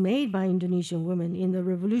contributions made by Indonesian women in the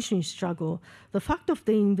revolutionary struggle, the fact of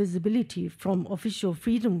their invisibility from official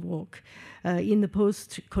freedom walk in the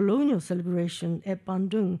post-colonial celebration at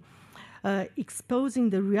Bandung, exposing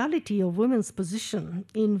the reality of women's position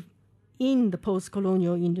in the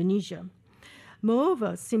post-colonial Indonesia.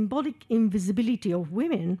 Moreover, symbolic invisibility of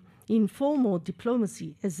women in formal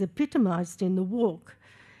diplomacy, as epitomized in the walk,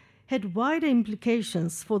 had wider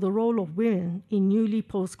implications for the role of women in newly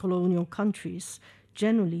post-colonial countries,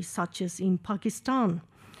 generally, such as in Pakistan,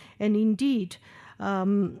 and indeed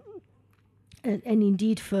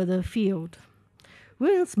further afield.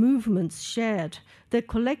 Women's movements shared their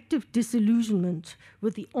collective disillusionment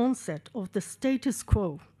with the onset of the status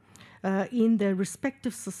quo in their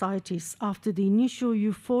respective societies after the initial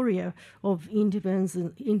euphoria of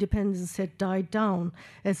independence had died down,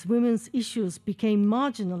 as women's issues became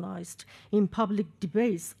marginalized in public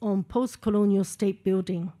debates on post-colonial state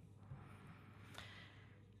building.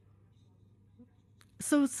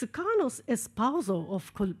 So Sukarno's espousal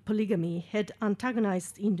of polygamy had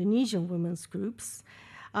antagonized Indonesian women's groups,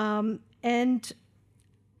 and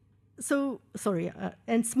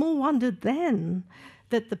small wonder then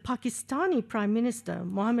that the Pakistani Prime Minister,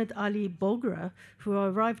 Muhammad Ali Bogra, who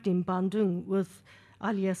arrived in Bandung with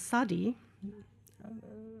Alia Sadi,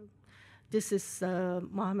 this is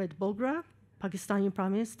Mohammad Bogra, Pakistani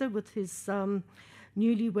Prime Minister, with his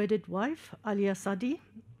newly wedded wife, Alia Sadi,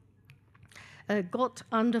 got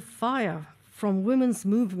under fire from women's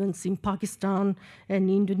movements in Pakistan and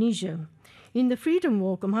Indonesia. In the Freedom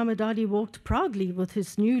Walk, Muhammad Ali walked proudly with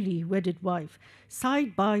his newly wedded wife,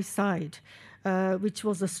 side by side, which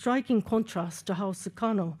was a striking contrast to how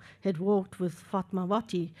Sukarno had walked with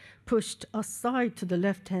Fatmawati, pushed aside to the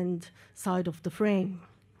left-hand side of the frame.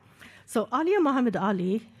 So Alia Muhammad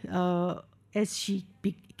Ali, as she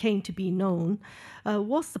came to be known,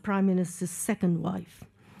 was the Prime Minister's second wife,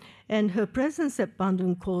 and her presence at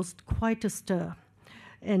Bandung caused quite a stir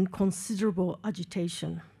and considerable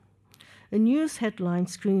agitation. A news headline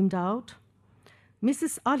screamed out,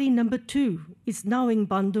 "Mrs. Ali number 2 is now in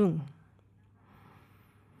Bandung."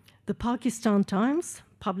 The Pakistan Times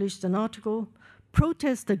published an article,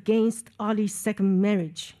 "Protest Against Ali's Second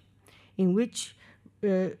Marriage," in which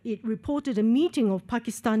it reported a meeting of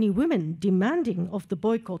Pakistani women demanding of the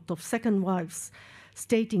boycott of second wives,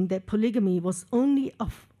 stating that polygamy was only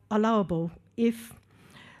allowable if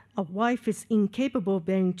a wife is incapable of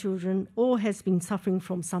bearing children or has been suffering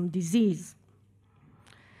from some disease.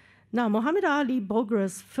 Now, Muhammad Ali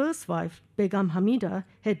Bogra's first wife, Begum Hamida,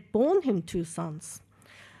 had borne him 2 sons.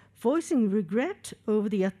 Voicing regret over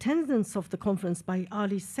the attendance of the conference by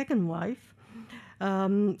Ali's second wife,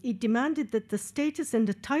 it demanded that the status and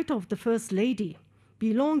the title of the First Lady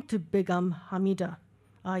belonged to Begum Hamida,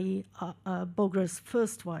 i.e. Bogra's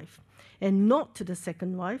first wife, and not to the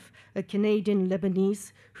second wife, a Canadian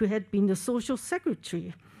Lebanese who had been the social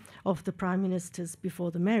secretary of the prime ministers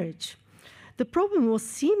before the marriage. The problem was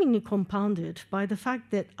seemingly compounded by the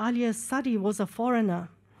fact that Alia Sadi was a foreigner,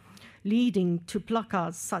 leading to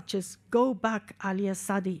placards such as "Go back, Alia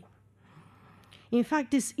Sadi." In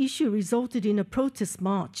fact, this issue resulted in a protest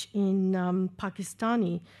march in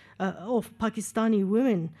Pakistani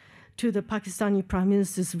women to the Pakistani Prime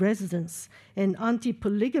Minister's residence. An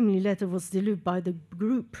anti-polygamy letter was delivered by the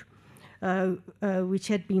group, which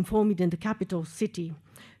had been formed in the capital city,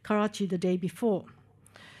 Karachi, the day before.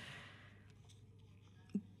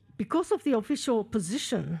 Because of the official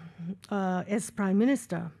position as Prime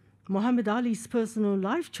Minister, Muhammad Ali's personal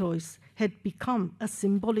life choice had become a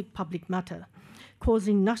symbolic public matter,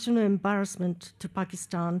 causing national embarrassment to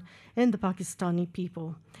Pakistan and the Pakistani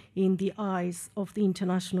people in the eyes of the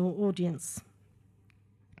international audience.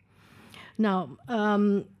 Now,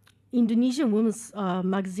 Indonesian women's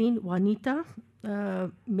magazine Wanita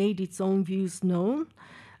made its own views known.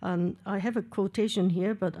 I have a quotation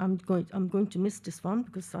here, but I'm going to miss this one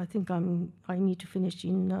because I think I need to finish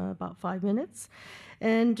in about 5 minutes.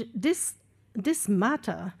 And this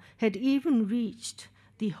matter had even reached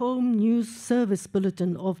the Home News Service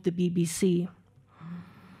Bulletin of the BBC.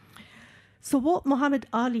 So what Muhammad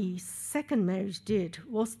Ali's second marriage did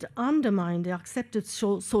was to undermine the accepted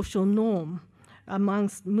social norm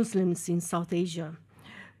amongst Muslims in South Asia,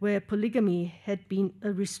 where polygamy had been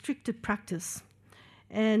a restricted practice,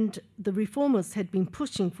 and the reformers had been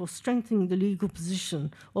pushing for strengthening the legal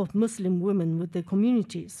position of Muslim women with their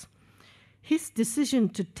communities. His decision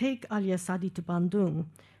to take Alia Sadi to Bandung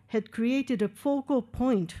had created a focal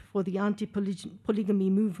point for the anti-polygamy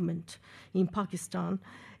movement in Pakistan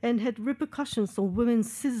and had repercussions on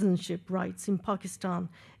women's citizenship rights in Pakistan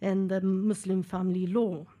and the Muslim family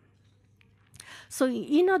law. So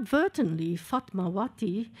inadvertently,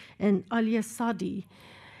 Fatmawati and Alia Sadi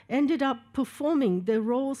ended up performing their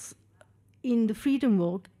roles in the freedom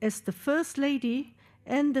walk as the first lady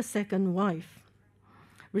and the second wife,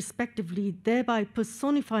 respectively, thereby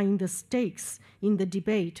personifying the stakes in the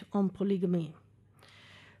debate on polygamy.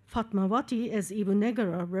 Fatmawati, as Ibu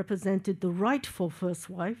Negara, represented the rightful first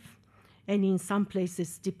wife, and in some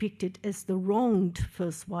places depicted as the wronged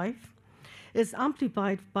first wife, is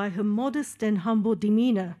amplified by her modest and humble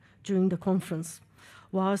demeanor during the conference,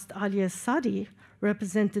 whilst Alia Sadi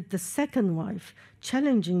represented the second wife,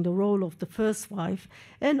 challenging the role of the first wife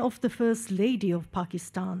and of the first lady of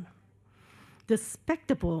Pakistan. The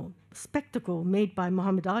spectacle made by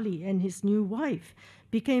Muhammad Ali and his new wife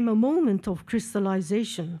became a moment of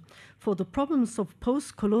crystallization for the problems of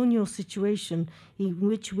post-colonial situation in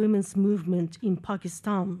which women's movement in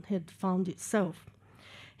Pakistan had found itself.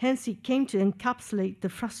 Hence, it came to encapsulate the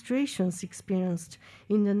frustrations experienced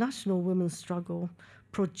in the national women's struggle,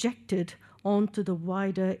 projected onto the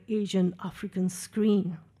wider Asian African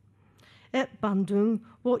screen. At Bandung,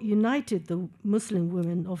 what united the Muslim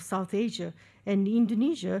women of South Asia and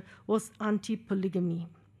Indonesia was anti-polygamy.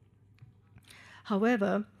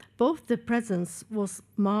 However, both their presence was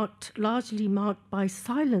largely marked by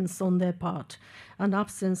silence on their part, an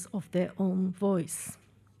absence of their own voice.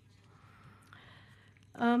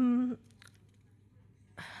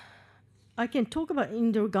 I can talk about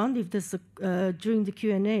Indira Gandhi if there's during the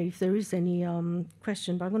Q&A, if there is any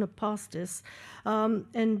question, but I'm going to pass this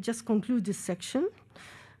and just conclude this section,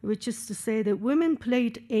 which is to say that women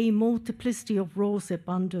played a multiplicity of roles at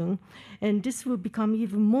Bandung, and this will become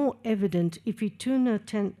even more evident if we attempt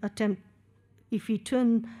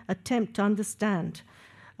to understand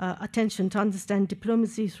attention to understand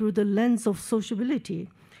diplomacy through the lens of sociability,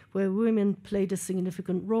 where women played a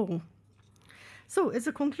significant role. So, as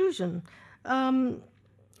a conclusion,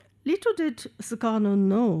 little did Sukarno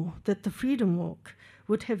know that the Freedom Walk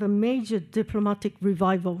would have a major diplomatic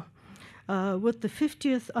revival with the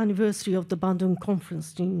 50th anniversary of the Bandung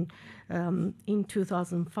Conference in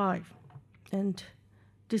 2005. And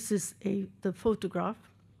this is the photograph.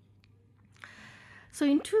 So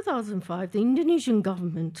in 2005, the Indonesian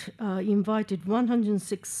government invited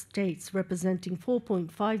 106 states representing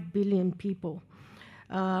 4.5 billion people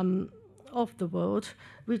of the world,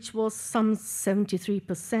 which was some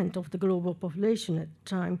 73% of the global population at the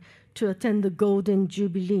time, to attend the Golden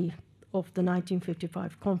Jubilee of the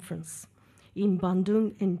 1955 conference in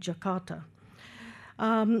Bandung and Jakarta.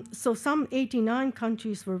 So some 89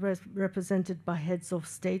 countries were represented by heads of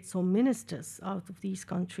states or ministers out of these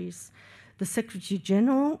countries. The Secretary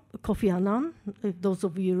General, Kofi Annan, if those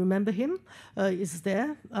of you remember him, is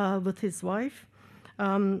there with his wife,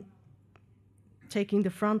 taking the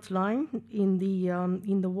front line in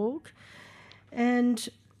the walk. And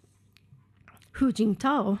Hu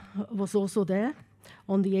Jintao was also there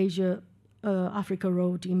on the Asia-Africa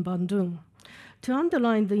Road in Bandung. To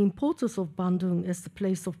underline the importance of Bandung as the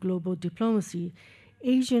place of global diplomacy,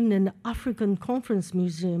 Asian and African Conference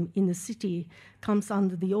Museum in the city comes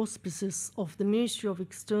under the auspices of the Ministry of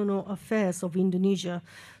External Affairs of Indonesia.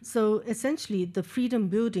 So essentially, the Freedom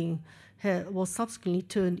Building was subsequently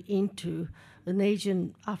turned into the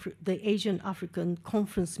Asian African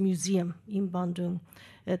Conference Museum in Bandung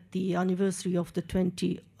at the anniversary of the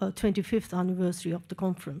 25th anniversary of the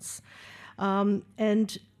conference.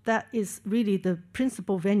 And that is really the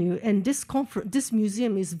principal venue. And this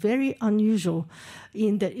museum is very unusual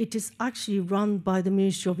in that it is actually run by the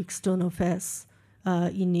Ministry of External Affairs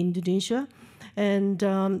in Indonesia. And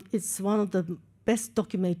it's one of the best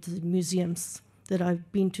documented museums that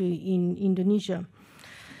I've been to in Indonesia.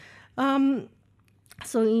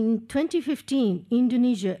 So in 2015,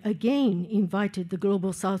 Indonesia again invited the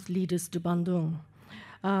Global South leaders to Bandung.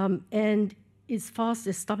 And is fast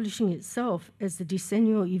establishing itself as the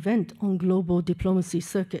decennial event on global diplomacy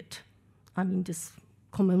circuit. I mean, this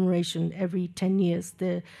commemoration every 10 years,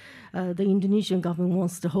 the Indonesian government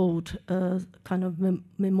wants to hold a kind of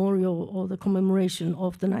memorial or the commemoration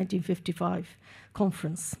of the 1955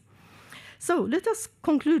 conference. So let us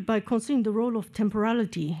conclude by considering the role of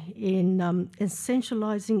temporality in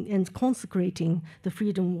essentializing and consecrating the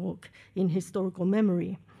Freedom Walk in historical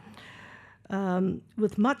memory.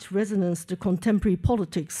 With much resonance to contemporary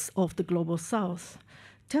politics of the Global South.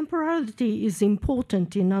 temporality is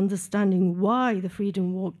important in understanding why the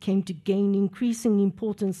freedom walk came to gain increasing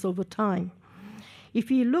importance over time. If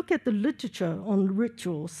you look at the literature on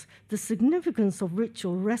rituals, the significance of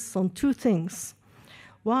ritual rests on two things.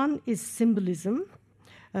 One is symbolism,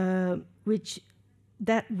 which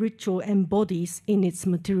that ritual embodies in its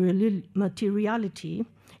materiality,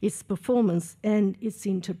 its performance, and its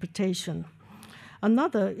interpretation.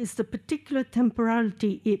 Another is the particular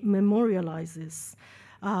temporality it memorializes,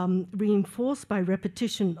 reinforced by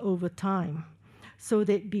repetition over time, so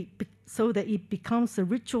that it becomes a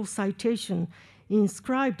ritual citation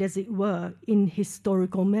inscribed, as it were, in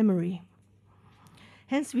historical memory.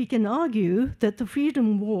 Hence, we can argue that the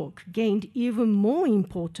Freedom Walk gained even more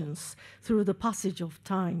importance through the passage of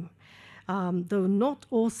time, though not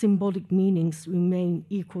all symbolic meanings remain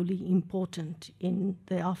equally important in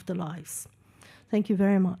their afterlives. Thank you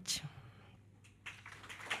very much.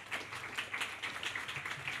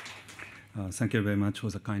 Thank you very much for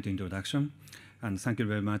the kind introduction. And thank you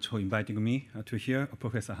very much for inviting me to hear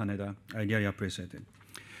Professor Haneda. I really appreciate it.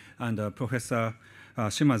 And Professor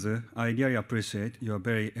SHIMAZU, I really appreciate your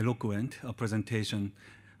very eloquent presentation.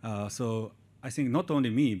 So I think not only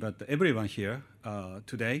me, but everyone here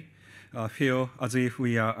today feel as if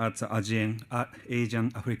we are at the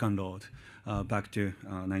Asian African Road back to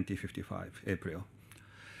 1955, April.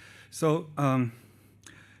 So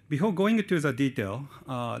before going into the detail,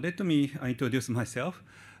 let me introduce myself,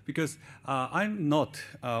 because I'm not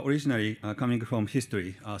originally coming from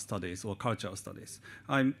history studies or cultural studies.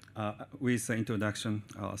 I'm, with the introduction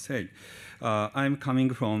said, I'm coming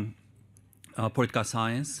from political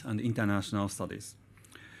science and international studies.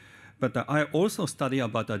 But I also study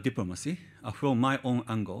about diplomacy from my own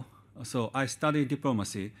angle. So I study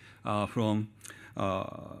diplomacy from,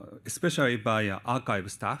 especially by archive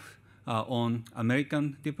staff on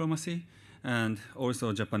American diplomacy and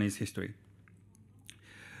also Japanese history.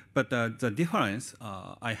 But the difference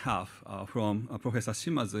I have from Professor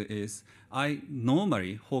SHIMAZU is I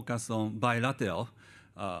normally focus on bilateral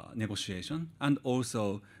negotiation and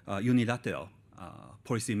also unilateral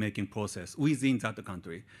policy-making process within that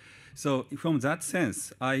country. So from that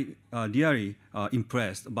sense, I really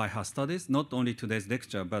impressed by her studies, not only today's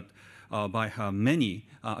lecture, but by her many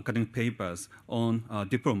academic papers on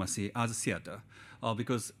diplomacy as theater,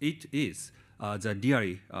 because it is the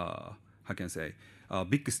really, how can I say,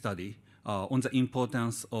 big study on the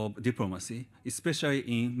importance of diplomacy, especially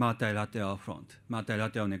in multilateral front,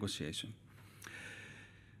 multilateral negotiation.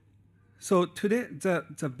 So today,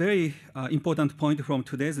 the very important point from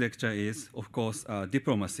today's lecture is, of course,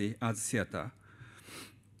 diplomacy as theater.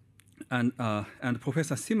 And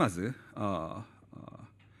Professor SHIMAZU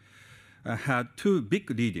had two big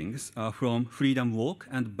readings from Freedom Walk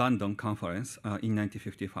and Bandung Conference in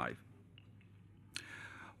 1955.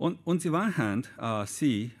 On the one hand,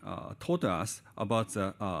 she taught us about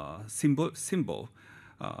the symbol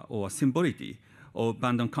or symbolity of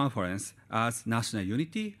Bandung Conference as national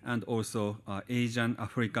unity and also Asian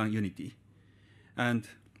African unity. And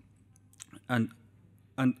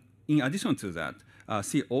in addition to that,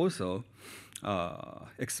 she also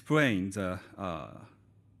explained the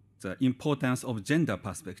importance of gender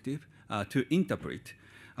perspective to interpret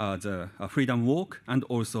the Freedom Walk and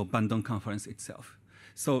also Bandung Conference itself.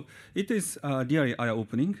 So it is really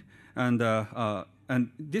eye-opening, and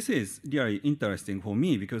this is really interesting for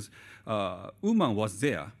me because woman was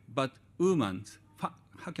there, but woman's,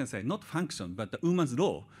 how can I say, not function, but the woman's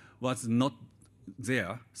role was not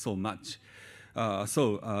there so much.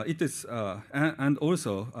 It is, and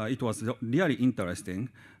also it was really interesting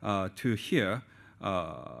to hear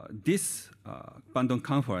this Bandung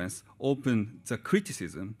Conference open the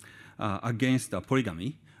criticism against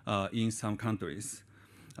polygamy in some countries.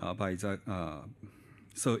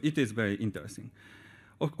 So it is very interesting.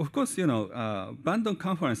 Of course, you know, Bandung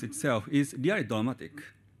Conference itself is really dramatic.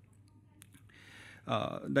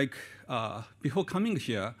 Before coming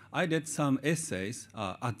here, I read some essays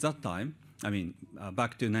at that time, I mean,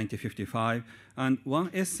 back to 1955, and one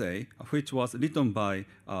essay which was written by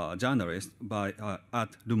a journalist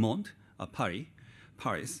at Le Monde,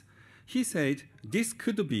 Paris, he said this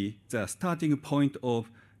could be the starting point of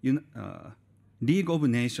League of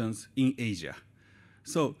Nations in Asia.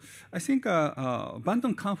 So I think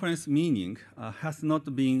Bandung Conference meaning has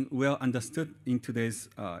not been well understood in today's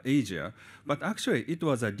Asia, but actually it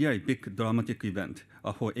was a really big dramatic event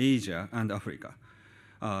for Asia and Africa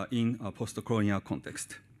in a post-colonial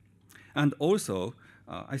context. And also,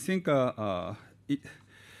 I think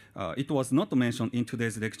it was not mentioned in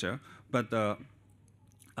today's lecture, but Zhou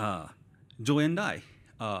Enlai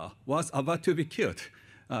was about to be killed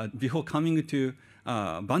before coming to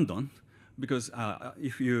abandoned because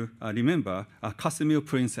if you remember, a Casimir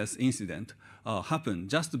Princess incident happened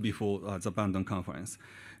just before the Bandung conference,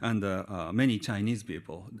 and many Chinese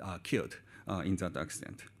people killed in that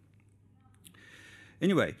accident.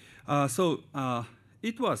 Anyway,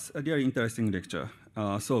 it was a really interesting lecture.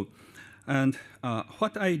 What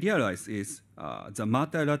I realized is the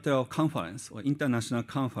multilateral conference or international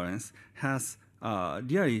conference has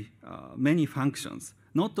really many functions,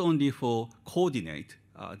 not only for coordinate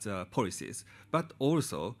the policies, but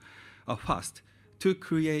also first, to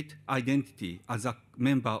create identity as a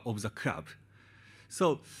member of the club.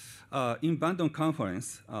 So in Bandung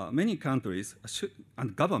conference, many countries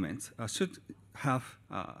and governments should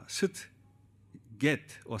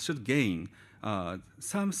get or should gain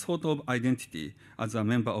some sort of identity as a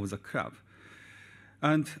member of the club.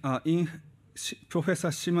 And in Professor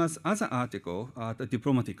SHIMAZU's other article at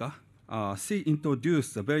Diplomatica, she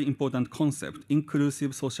introduced a very important concept,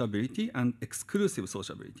 inclusive sociability and exclusive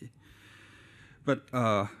sociability. But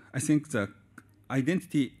I think the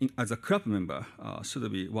identity as a club member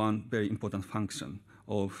should be one very important function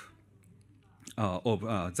of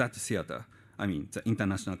that theater, I mean, the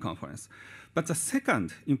international conference. But the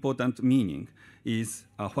second important meaning is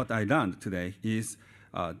what I learned today is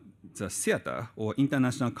the theater or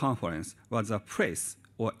international conference was a place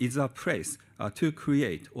or is a place to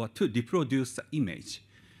create or to reproduce the image.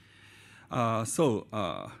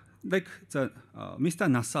 Like Mr.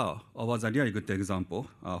 Nassau was a really good example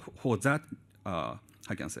for that, I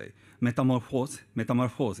can say, metamorphose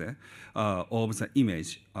of the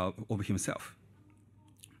image of himself.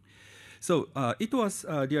 So it was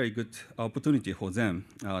a really good opportunity for them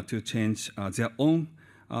to change their own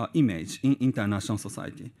image in international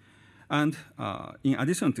society. And in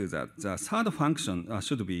addition to that, the third function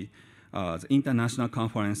should be the international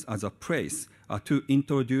conference as a place to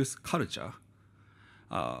introduce culture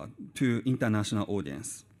to international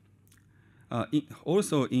audience.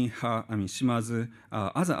 Also in her, SHIMAZU's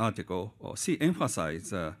other article, she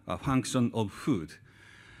emphasized the function of food.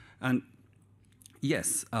 And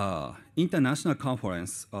yes, international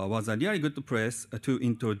conference was a really good place to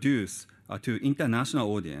introduce to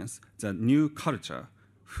international audience the new culture,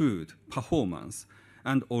 food, performance,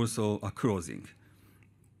 and also clothing.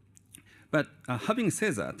 But having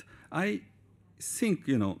said that, I think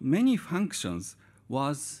many functions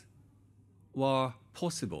were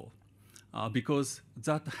possible because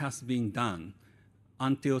that has been done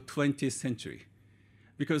until 20th century.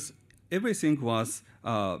 Because everything was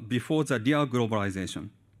before the real globalization.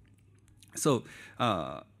 So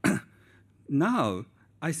now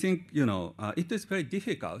I think it is very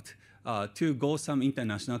difficult to go some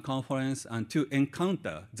international conference and to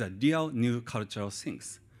encounter the real new cultural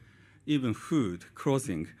things, even food,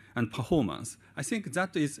 clothing, and performance. I think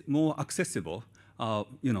that is more accessible,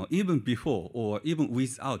 even before or even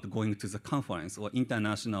without going to the conference or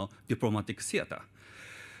international diplomatic theater.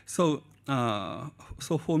 So,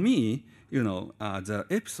 for me, the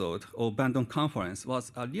episode of Bandung Conference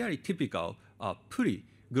was a really typical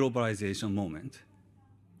pre-globalization moment.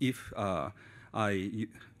 If I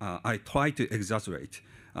try to exaggerate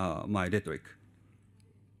my rhetoric.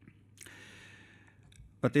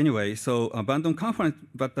 But anyway, so Bandung Conference,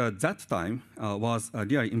 but that time was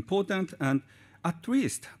really important, and at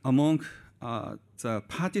least among the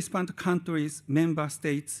participant countries, member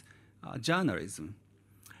states, journalism,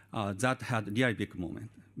 that had really big moment,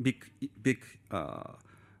 big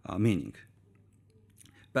meaning.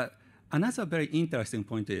 But another very interesting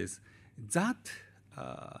point is that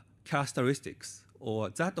characteristics or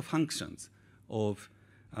that functions of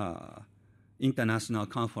international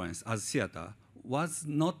conference as theater was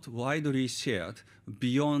not widely shared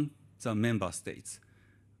beyond the member states,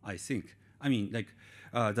 I think. I mean, like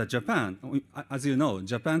the Japan, as you know,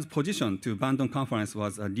 Japan's position to Bandung Conference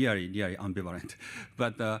was really, really ambivalent.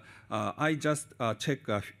 But I just checked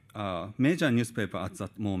a major newspaper at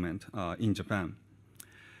that moment in Japan.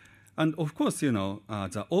 And of course,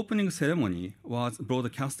 the opening ceremony was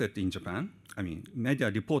broadcasted in Japan. I mean, media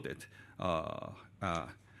reported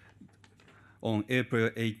on April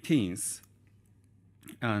 18th.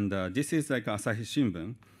 And this is like Asahi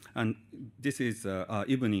Shimbun, and this is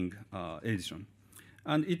evening edition.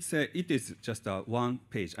 And it is just one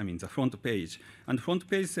page, the front page. And the front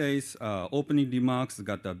page says opening remarks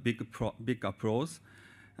got a big applause,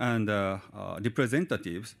 and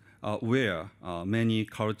representatives wear many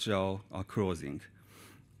cultural clothing.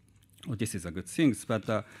 Well, this is a good thing.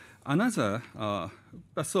 But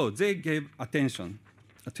so they gave attention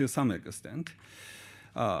to some extent.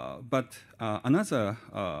 But another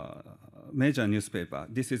major newspaper,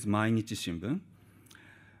 this is Mainichi Shimbun,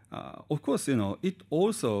 of course, it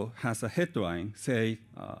also has a headline, say,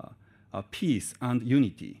 peace and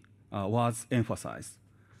unity was emphasized.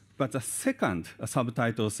 But the second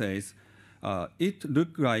subtitle says, it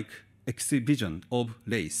looked like exhibition of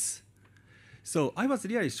race. So I was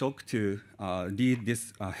really shocked to read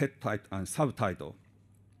this headline and subtitle.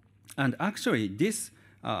 And actually, this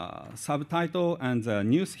subtitle and the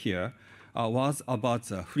news here was about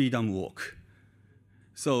the freedom walk.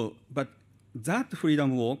 So, but that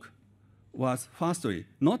freedom walk was firstly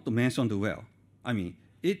not mentioned well. I mean,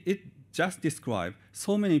 it just described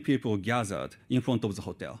so many people gathered in front of the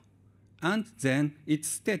hotel. And then it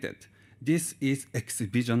stated, this is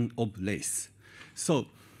exhibition of race. So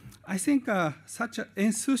I think such an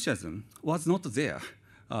enthusiasm was not there.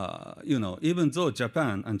 Even though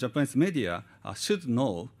Japan and Japanese media should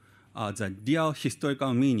know the real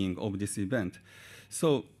historical meaning of this event.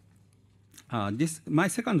 So my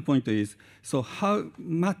second point is, so how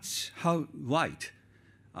wide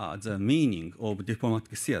the meaning of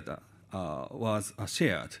diplomatic theater was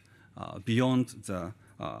shared beyond the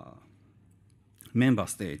member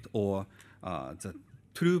state or the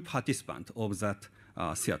true participant of that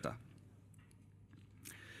theater.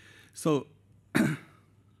 So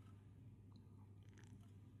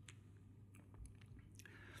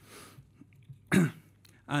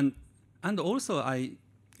and also I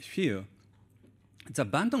feel the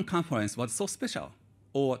Bandung conference was so special,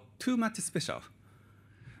 or too much special,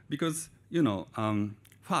 because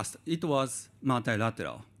first it was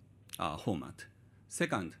multilateral format.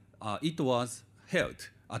 Second, it was held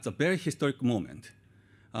at a very historic moment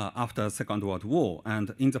after the Second World War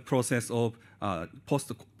and in the process of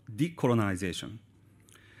post-decolonization.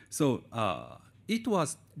 So it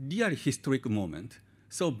was really historic moment.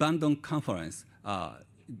 So Bandung Conference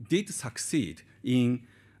did succeed in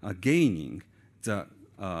gaining the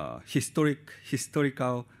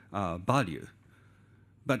historical value.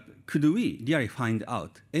 But could we really find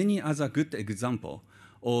out any other good example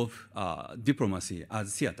of diplomacy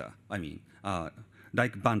as theater? I mean,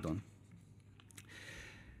 like Bandung.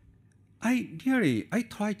 I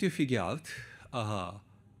try to figure out a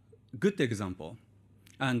good example.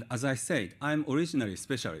 And as I said, I'm originally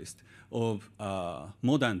specialist of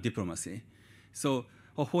modern diplomacy. So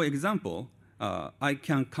for example, I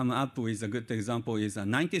can come up with a good example is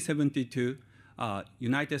 1972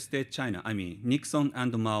 United States, China, I mean, Nixon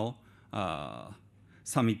and Mao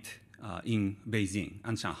summit in Beijing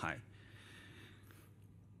and Shanghai.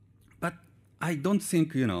 But I don't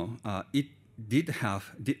think, it did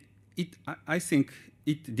have, I think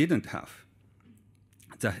it didn't have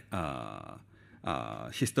the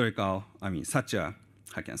historical, I mean, such a,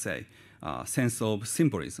 I can say, sense of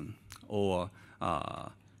symbolism or,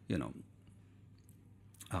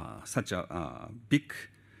 such a big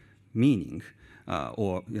meaning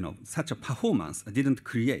or, such a performance didn't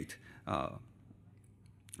create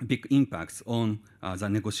big impacts on the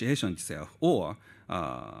negotiation itself, or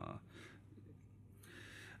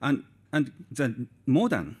and the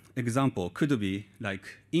modern example could be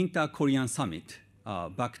like Inter-Korean Summit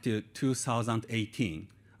back to 2018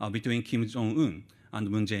 between Kim Jong-un and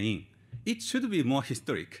Moon Jae-in. It should be more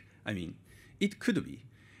historic. I mean, it could be,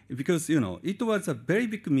 because it was a very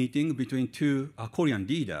big meeting between two Korean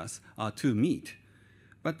leaders to meet.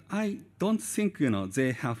 But I don't think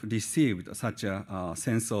they have received such a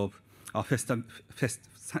sense of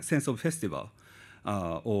festival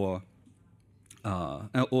or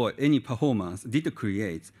any performance did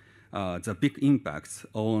create the big impacts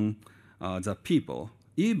on the people,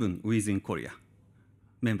 even within Korea,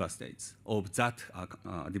 member states of that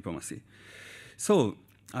diplomacy. So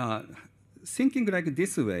thinking like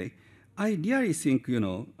this way, I really think,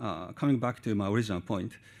 coming back to my original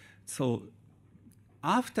point, so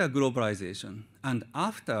after globalization and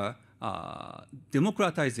after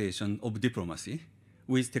democratization of diplomacy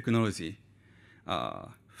with technology,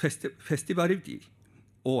 festivality,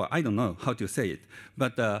 or I don't know how to say it,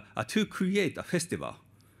 but to create a festival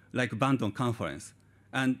like Bandung Conference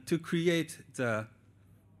and to create the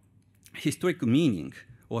historic meaning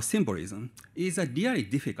or symbolism is really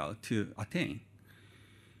difficult to attain.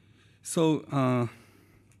 So,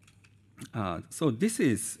 so this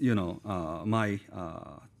is, my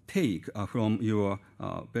take from your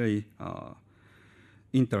very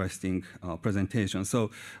interesting presentation.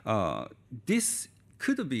 So this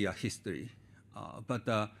could be a history, but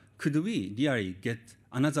could we really get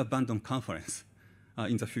another Bandung Conference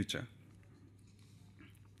in the future?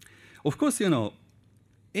 Of course,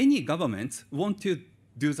 any governments want to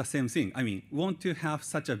do the same thing. I mean, want to get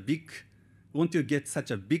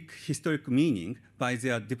such a big historic meaning by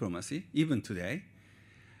their diplomacy, even today.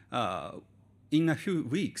 in a few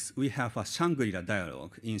weeks, we have a Shangri-La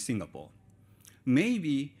dialogue in Singapore.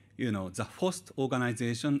 Maybe, the host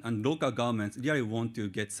organization and local governments really want to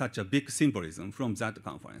get such a big symbolism from that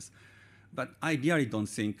conference. But I really don't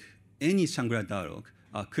think any Shangri-La dialogue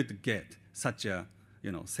could get such a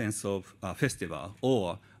sense of festival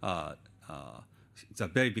or the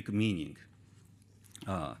very big meaning.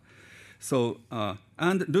 And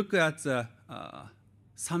look at the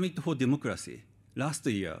Summit for Democracy last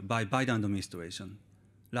year by Biden administration,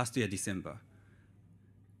 last year December.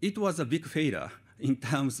 It was a big failure in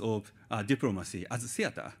terms of diplomacy as a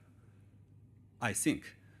theater, I think,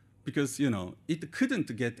 because it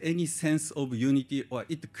couldn't get any sense of unity, or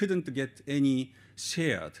it couldn't get any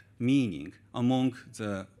shared meaning among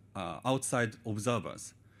the outside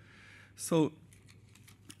observers. So,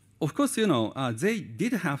 of course, they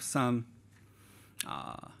did have some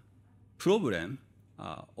problem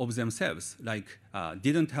of themselves, like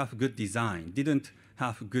didn't have good design, didn't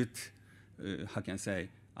have good, how can I say,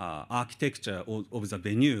 architecture of the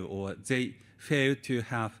venue, or they failed to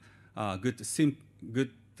have good,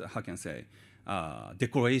 how can I say,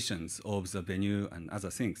 decorations of the venue and other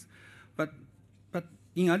things. But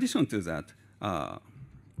in addition to that,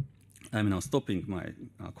 I'm now stopping my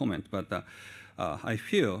comment, but I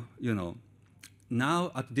feel,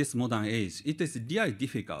 now at this modern age, it is really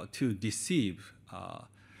difficult to deceive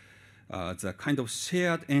the kind of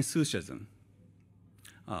shared enthusiasm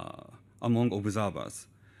among observers.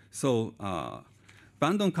 So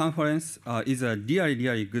Bandung Conference is a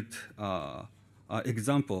really good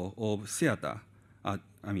example of theater,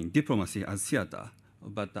 diplomacy as theater,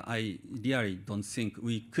 but I really don't think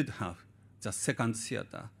we could have the second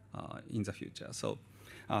theater in the future. So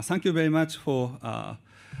thank you very much for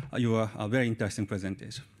your very interesting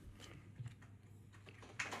presentation.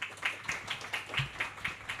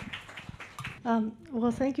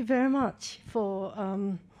 Well, thank you very much for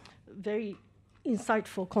very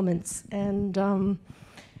insightful comments, and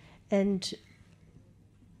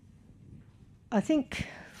I think,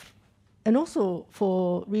 and also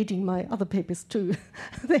for reading my other papers too.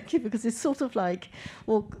 Thank you, because it's sort of like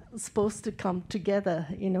all supposed to come together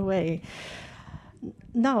in a way.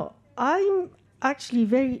 Now, I'm actually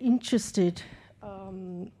very interested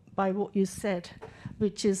by what you said,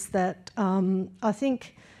 which is that I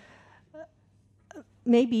think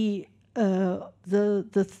maybe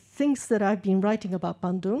the things that I've been writing about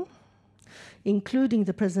Bandung, including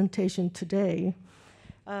the presentation today,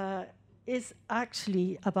 is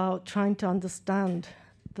actually about trying to understand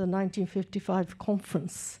the 1955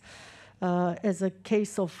 conference as a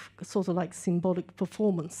case of sort of like symbolic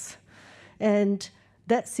performance. And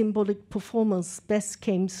that symbolic performance best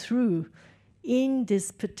came through in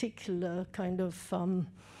this particular kind of,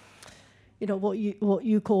 what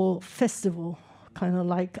you call festival kind of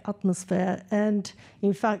like atmosphere. And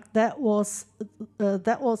in fact, that was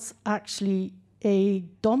actually a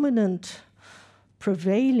dominant,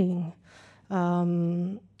 prevailing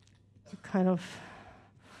kind of,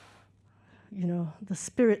 the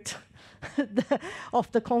spirit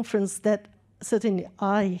of the conference that certainly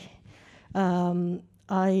I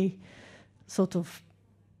sort of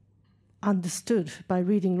understood by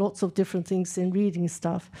reading lots of different things and reading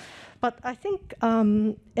stuff. But I think,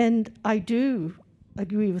 and I do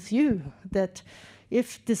agree with you, that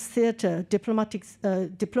if this theater,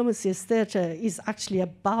 diplomacy as theater, is actually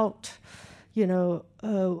about,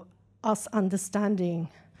 us understanding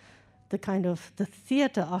the kind of the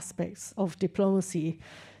theater aspects of diplomacy,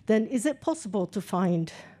 then is it possible to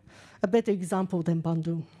find a better example than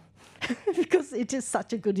Bandung? Because it is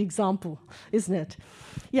such a good example, isn't it?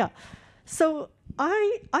 Yeah. So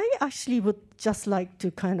I actually would just like to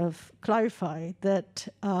kind of clarify that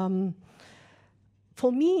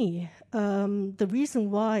for me, the reason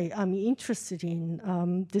why I'm interested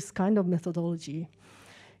in this kind of methodology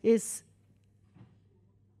is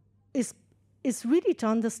really to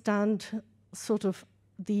understand sort of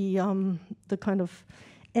the kind of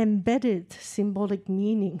embedded symbolic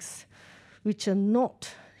meanings which are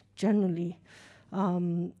not generally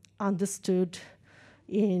understood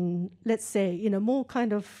in, let's say, in a more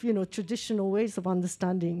kind of, traditional ways of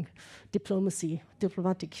understanding diplomacy,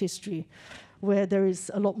 diplomatic history, where there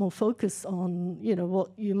is a lot more focus on,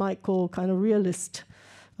 what you might call kind of realist,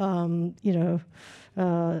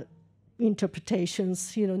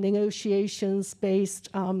 interpretations, negotiations based,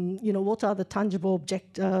 what are the tangible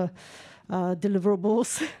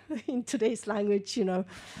deliverables in today's language,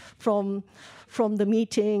 from the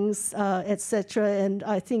meetings, etc. And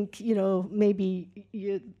I think, maybe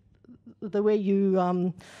the way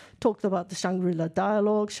you talked about the Shangri-La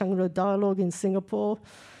dialogue in Singapore,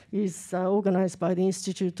 is organized by the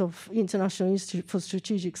International Institute for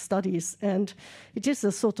Strategic Studies, and it is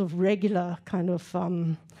a sort of regular kind of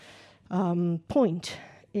point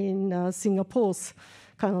in Singapore's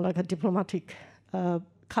kind of like a diplomatic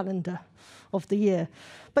calendar of the year.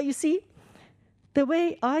 But you see, the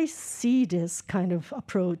way I see this kind of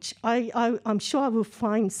approach, I'm sure I will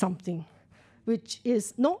find something which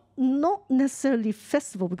is not necessarily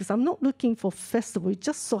festival, because I'm not looking for festival. It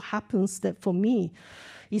just so happens that for me,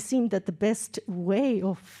 it seemed that the best way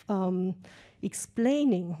of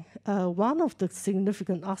explaining one of the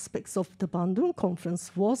significant aspects of the Bandung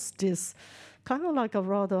conference was this kind of like a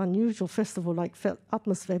rather unusual festival-like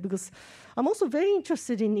atmosphere, because I'm also very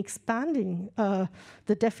interested in expanding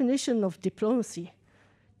the definition of diplomacy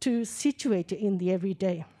to situate it in the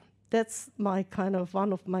everyday. That's my kind of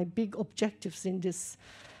one of my big objectives in this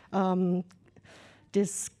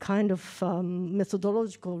this kind of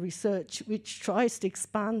methodological research, which tries to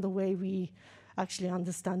expand the way we actually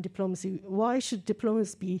understand diplomacy. Why should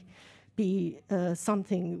diplomacy be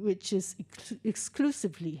something which is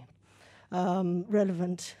exclusively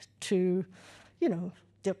relevant to, you know,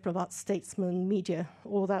 diplomats, statesmen, media,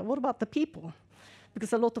 all that? What about the people?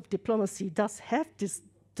 Because a lot of diplomacy does have this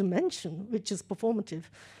dimension, which is performative.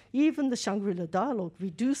 Even the Shangri-La dialogue, we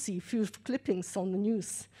do see a few clippings on the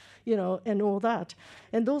news, you know, and all that.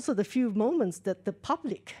 And those are the few moments that the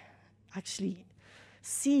public actually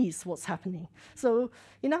sees what's happening. So,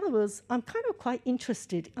 in other words, I'm kind of quite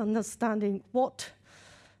interested in understanding what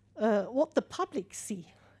the public see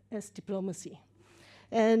as diplomacy,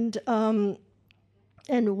 and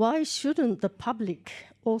why shouldn't the public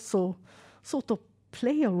also sort of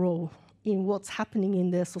play a role in what's happening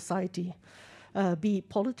in their society, be it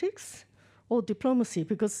politics or diplomacy?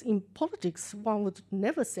 Because in politics, one would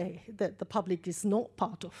never say that the public is not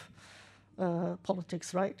part of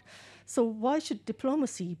politics, right? So why should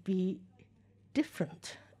diplomacy be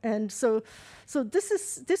different? And so this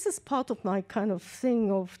is part of my kind of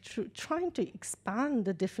thing of trying to expand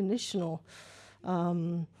the definitional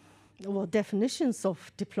definitions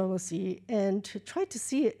of diplomacy and to try to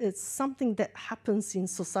see it as something that happens in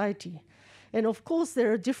society. And of course,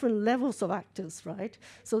 there are different levels of actors, right?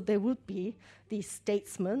 So there would be the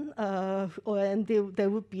statesmen, and there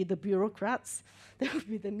would be the bureaucrats, there would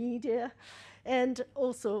be the media. And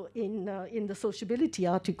also in the sociability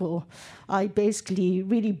article, I basically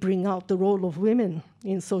really bring out the role of women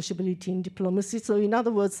in sociability and diplomacy. So in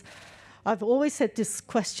other words, I've always had this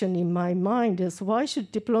question in my mind is why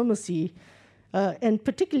should diplomacy, and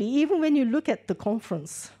particularly even when you look at the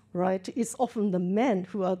conference, right, it's often the men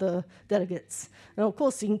who are the delegates. And of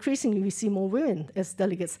course, increasingly we see more women as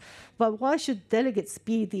delegates. But why should delegates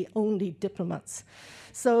be the only diplomats?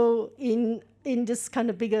 So in this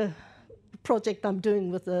kind of bigger project I'm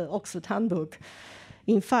doing with the Oxford Handbook,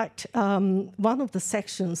 in fact, one of the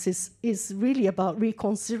sections is really about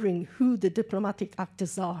reconsidering who the diplomatic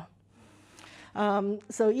actors are.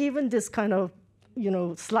 So even this kind of,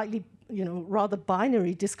 slightly, rather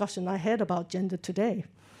binary discussion I had about gender today,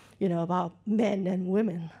 about men and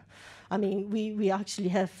women. I mean, we actually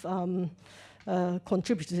have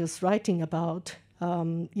contributors writing about,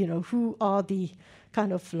 who are the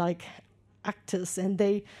kind of like actors, and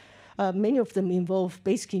they, many of them involve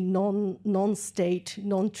basically non-state,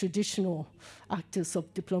 non-traditional actors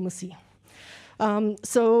of diplomacy.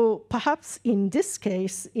 So perhaps in this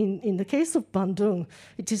case, in the case of Bandung,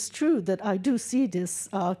 it is true that I do see this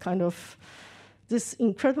this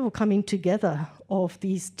incredible coming together of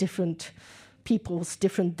these different peoples,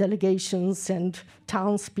 different delegations and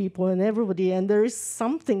townspeople and everybody, and there is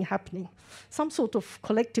something happening, some sort of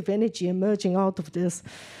collective energy emerging out of this,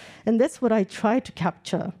 and that's what I try to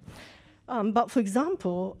capture. But for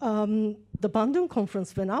example, the Bandung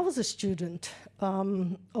conference, when I was a student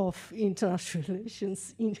of international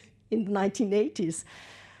relations in the 1980s,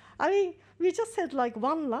 I mean, we just had like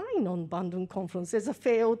one line on Bandung conference as a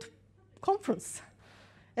failed conference.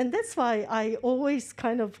 And that's why I always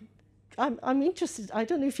I'm interested, I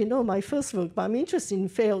don't know if you know my first work, but I'm interested in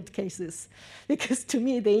failed cases, because to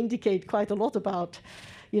me they indicate quite a lot about,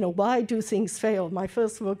 why do things fail? My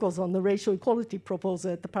first work was on the racial equality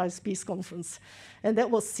proposal at the Paris Peace Conference, and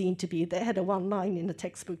that was seen to be, they had a one line in the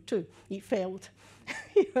textbook too, it failed.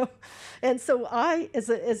 And so I, as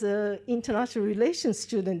a international relations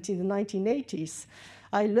student in the 1980s,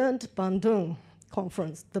 I learned Bandung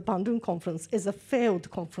conference, the Bandung conference, is a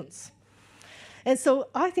failed conference. And so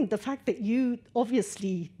I think the fact that you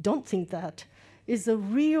obviously don't think that is a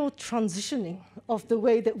real transitioning of the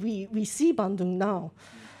way that we see Bandung now.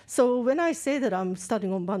 So when I say that I'm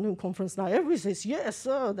studying on Bandung Conference now, everybody says, yes,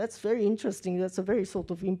 that's very interesting. That's a very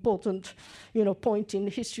sort of important, point in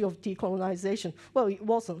the history of decolonization. Well, it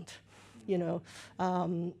wasn't, I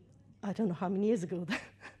don't know how many years ago,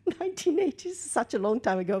 1980s, such a long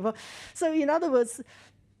time ago. But, so in other words,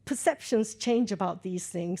 perceptions change about these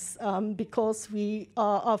things because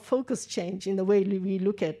our focus change in the way we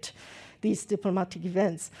look at these diplomatic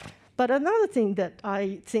events. But another thing that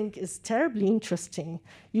I think is terribly interesting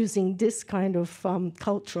using this kind of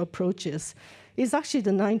cultural approaches is actually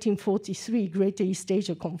the 1943 Greater East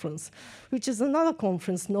Asia Conference, which is another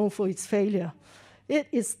conference known for its failure. It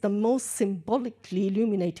is the most symbolically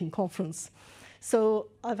illuminating conference. So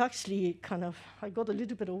I've actually I got a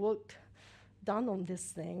little bit of work done on this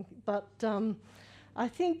thing, but I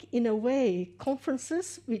think in a way,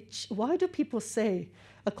 conferences, why do people say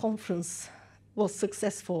a conference was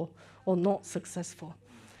successful or not successful?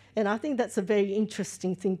 And I think that's a very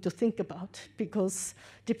interesting thing to think about, because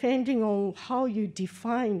depending on how you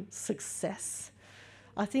define success,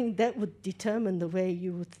 I think that would determine the way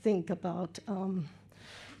you would think about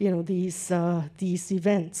these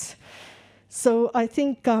events. So I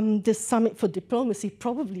think this Summit for Diplomacy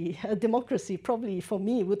democracy probably for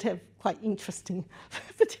me would have quite interesting,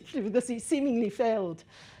 particularly because it seemingly failed,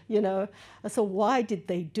 So why did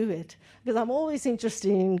they do it? Because I'm always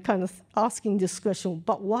interested in kind of asking this question,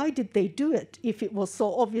 but why did they do it if it was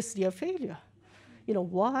so obviously a failure?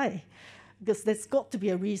 Why? Because there's got to be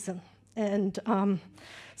a reason. And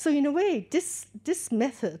so in a way, this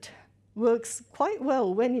method works quite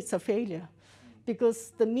well when it's a failure,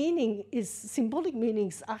 because the symbolic meaning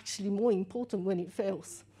is actually more important when it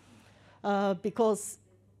fails, because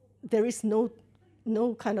there is no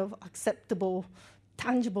kind of acceptable,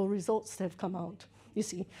 tangible results that have come out, you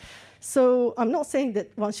see. So I'm not saying that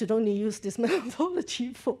one should only use this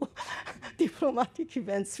methodology for diplomatic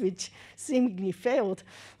events which seemingly failed,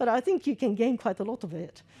 but I think you can gain quite a lot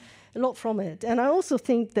from it. And I also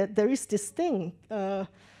think that there is this thing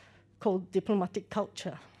called diplomatic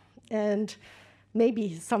culture. And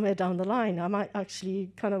maybe somewhere down the line, I might actually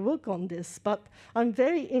kind of work on this, but I'm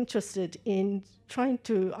very interested in trying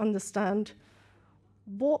to understand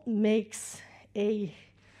what makes a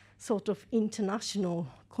sort of international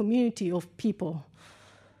community of people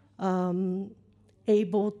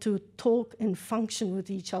able to talk and function with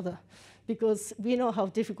each other, because we know how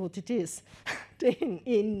difficult it is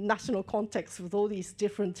in national context with all these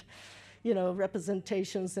different,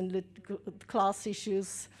 representations and class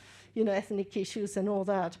issues, ethnic issues and all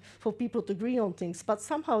that, for people to agree on things. But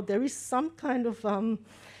somehow there is some kind of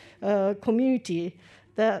community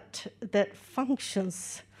that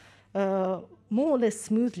functions more or less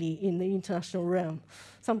smoothly in the international realm.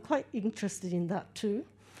 So I'm quite interested in that too.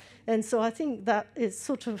 And so I think that is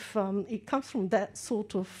sort of, it comes from that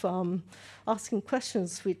sort of asking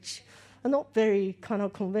questions which are not very kind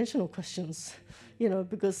of conventional questions,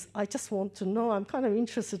 because I just want to know. I'm kind of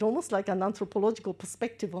interested, almost like an anthropological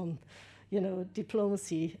perspective on,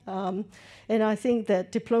 diplomacy. And I think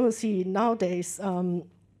that diplomacy nowadays,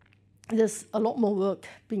 there's a lot more work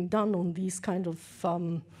being done on these kind of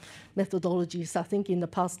methodologies. I think in the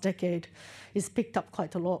past decade, it's picked up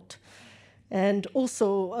quite a lot. And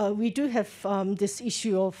also, we do have this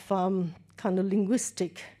issue of kind of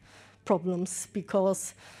linguistic problems,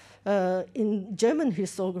 because in German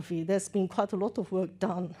historiography, there's been quite a lot of work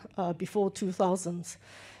done before 2000s.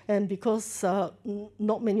 And because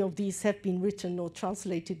not many of these have been written or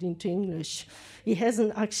translated into English, it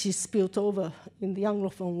hasn't actually spilled over in the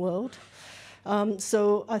Anglophone world.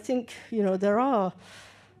 So I think, there are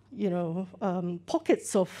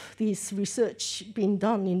pockets of these research being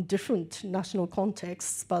done in different national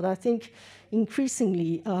contexts, but I think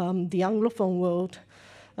increasingly the Anglophone world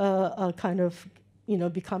are kind of,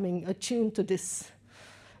 becoming attuned to this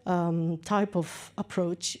type of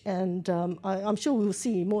approach, and I'm sure we'll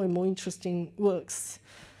see more and more interesting works.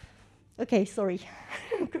 Okay, sorry,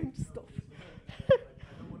 I'm going to stop.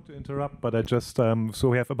 To interrupt, but I just so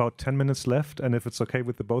we have about 10 minutes left, and if it's okay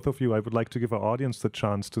with the both of you, I would like to give our audience the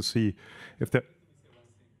chance to see if there.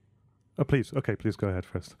 Please go ahead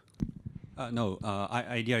first. No, I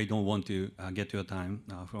ideally don't want to get your time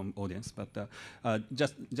from audience, but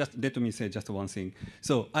just let me say just one thing.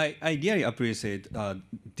 So I ideally appreciate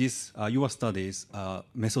this your studies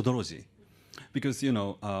methodology, because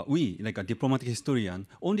we, like a diplomatic historian,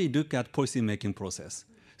 only look at policy making process.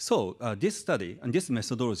 So this study and this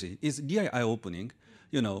methodology is really eye-opening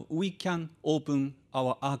we can open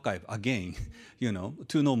our archive again,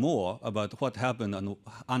 to know more about what happened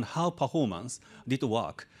and how performance did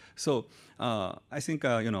work. So I think,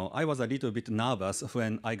 I was a little bit nervous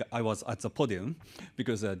when I was at the podium,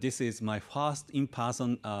 because this is my first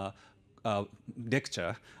in-person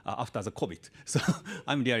lecture after the COVID. So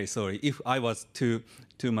I'm really sorry if I was too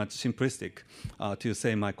much simplistic to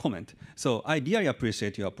say my comment. So I really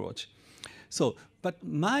appreciate your approach. So, but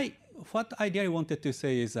what I really wanted to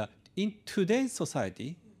say is that in today's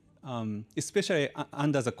society, especially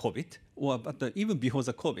under the COVID, but even before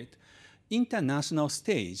the COVID, international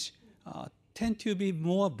stage tend to be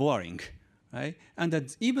more boring, right? And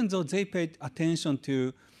that even though they paid attention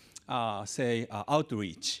to, say,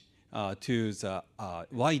 outreach to the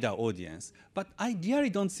wider audience, but I really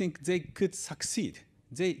don't think they could succeed.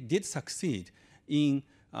 They did succeed in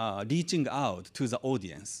reaching out to the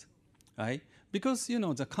audience, right? Because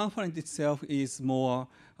the conference itself is more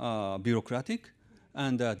bureaucratic,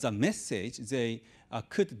 and the message they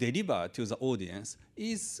could deliver to the audience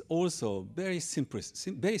is also very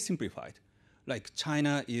simplified, like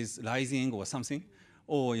China is rising or something,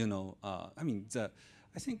 or I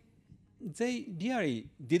think they really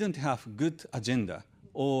didn't have good agenda,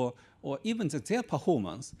 or even their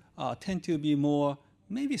performance tend to be more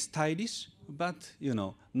maybe stylish, but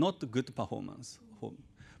not good performance.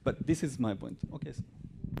 But this is my point. Okay.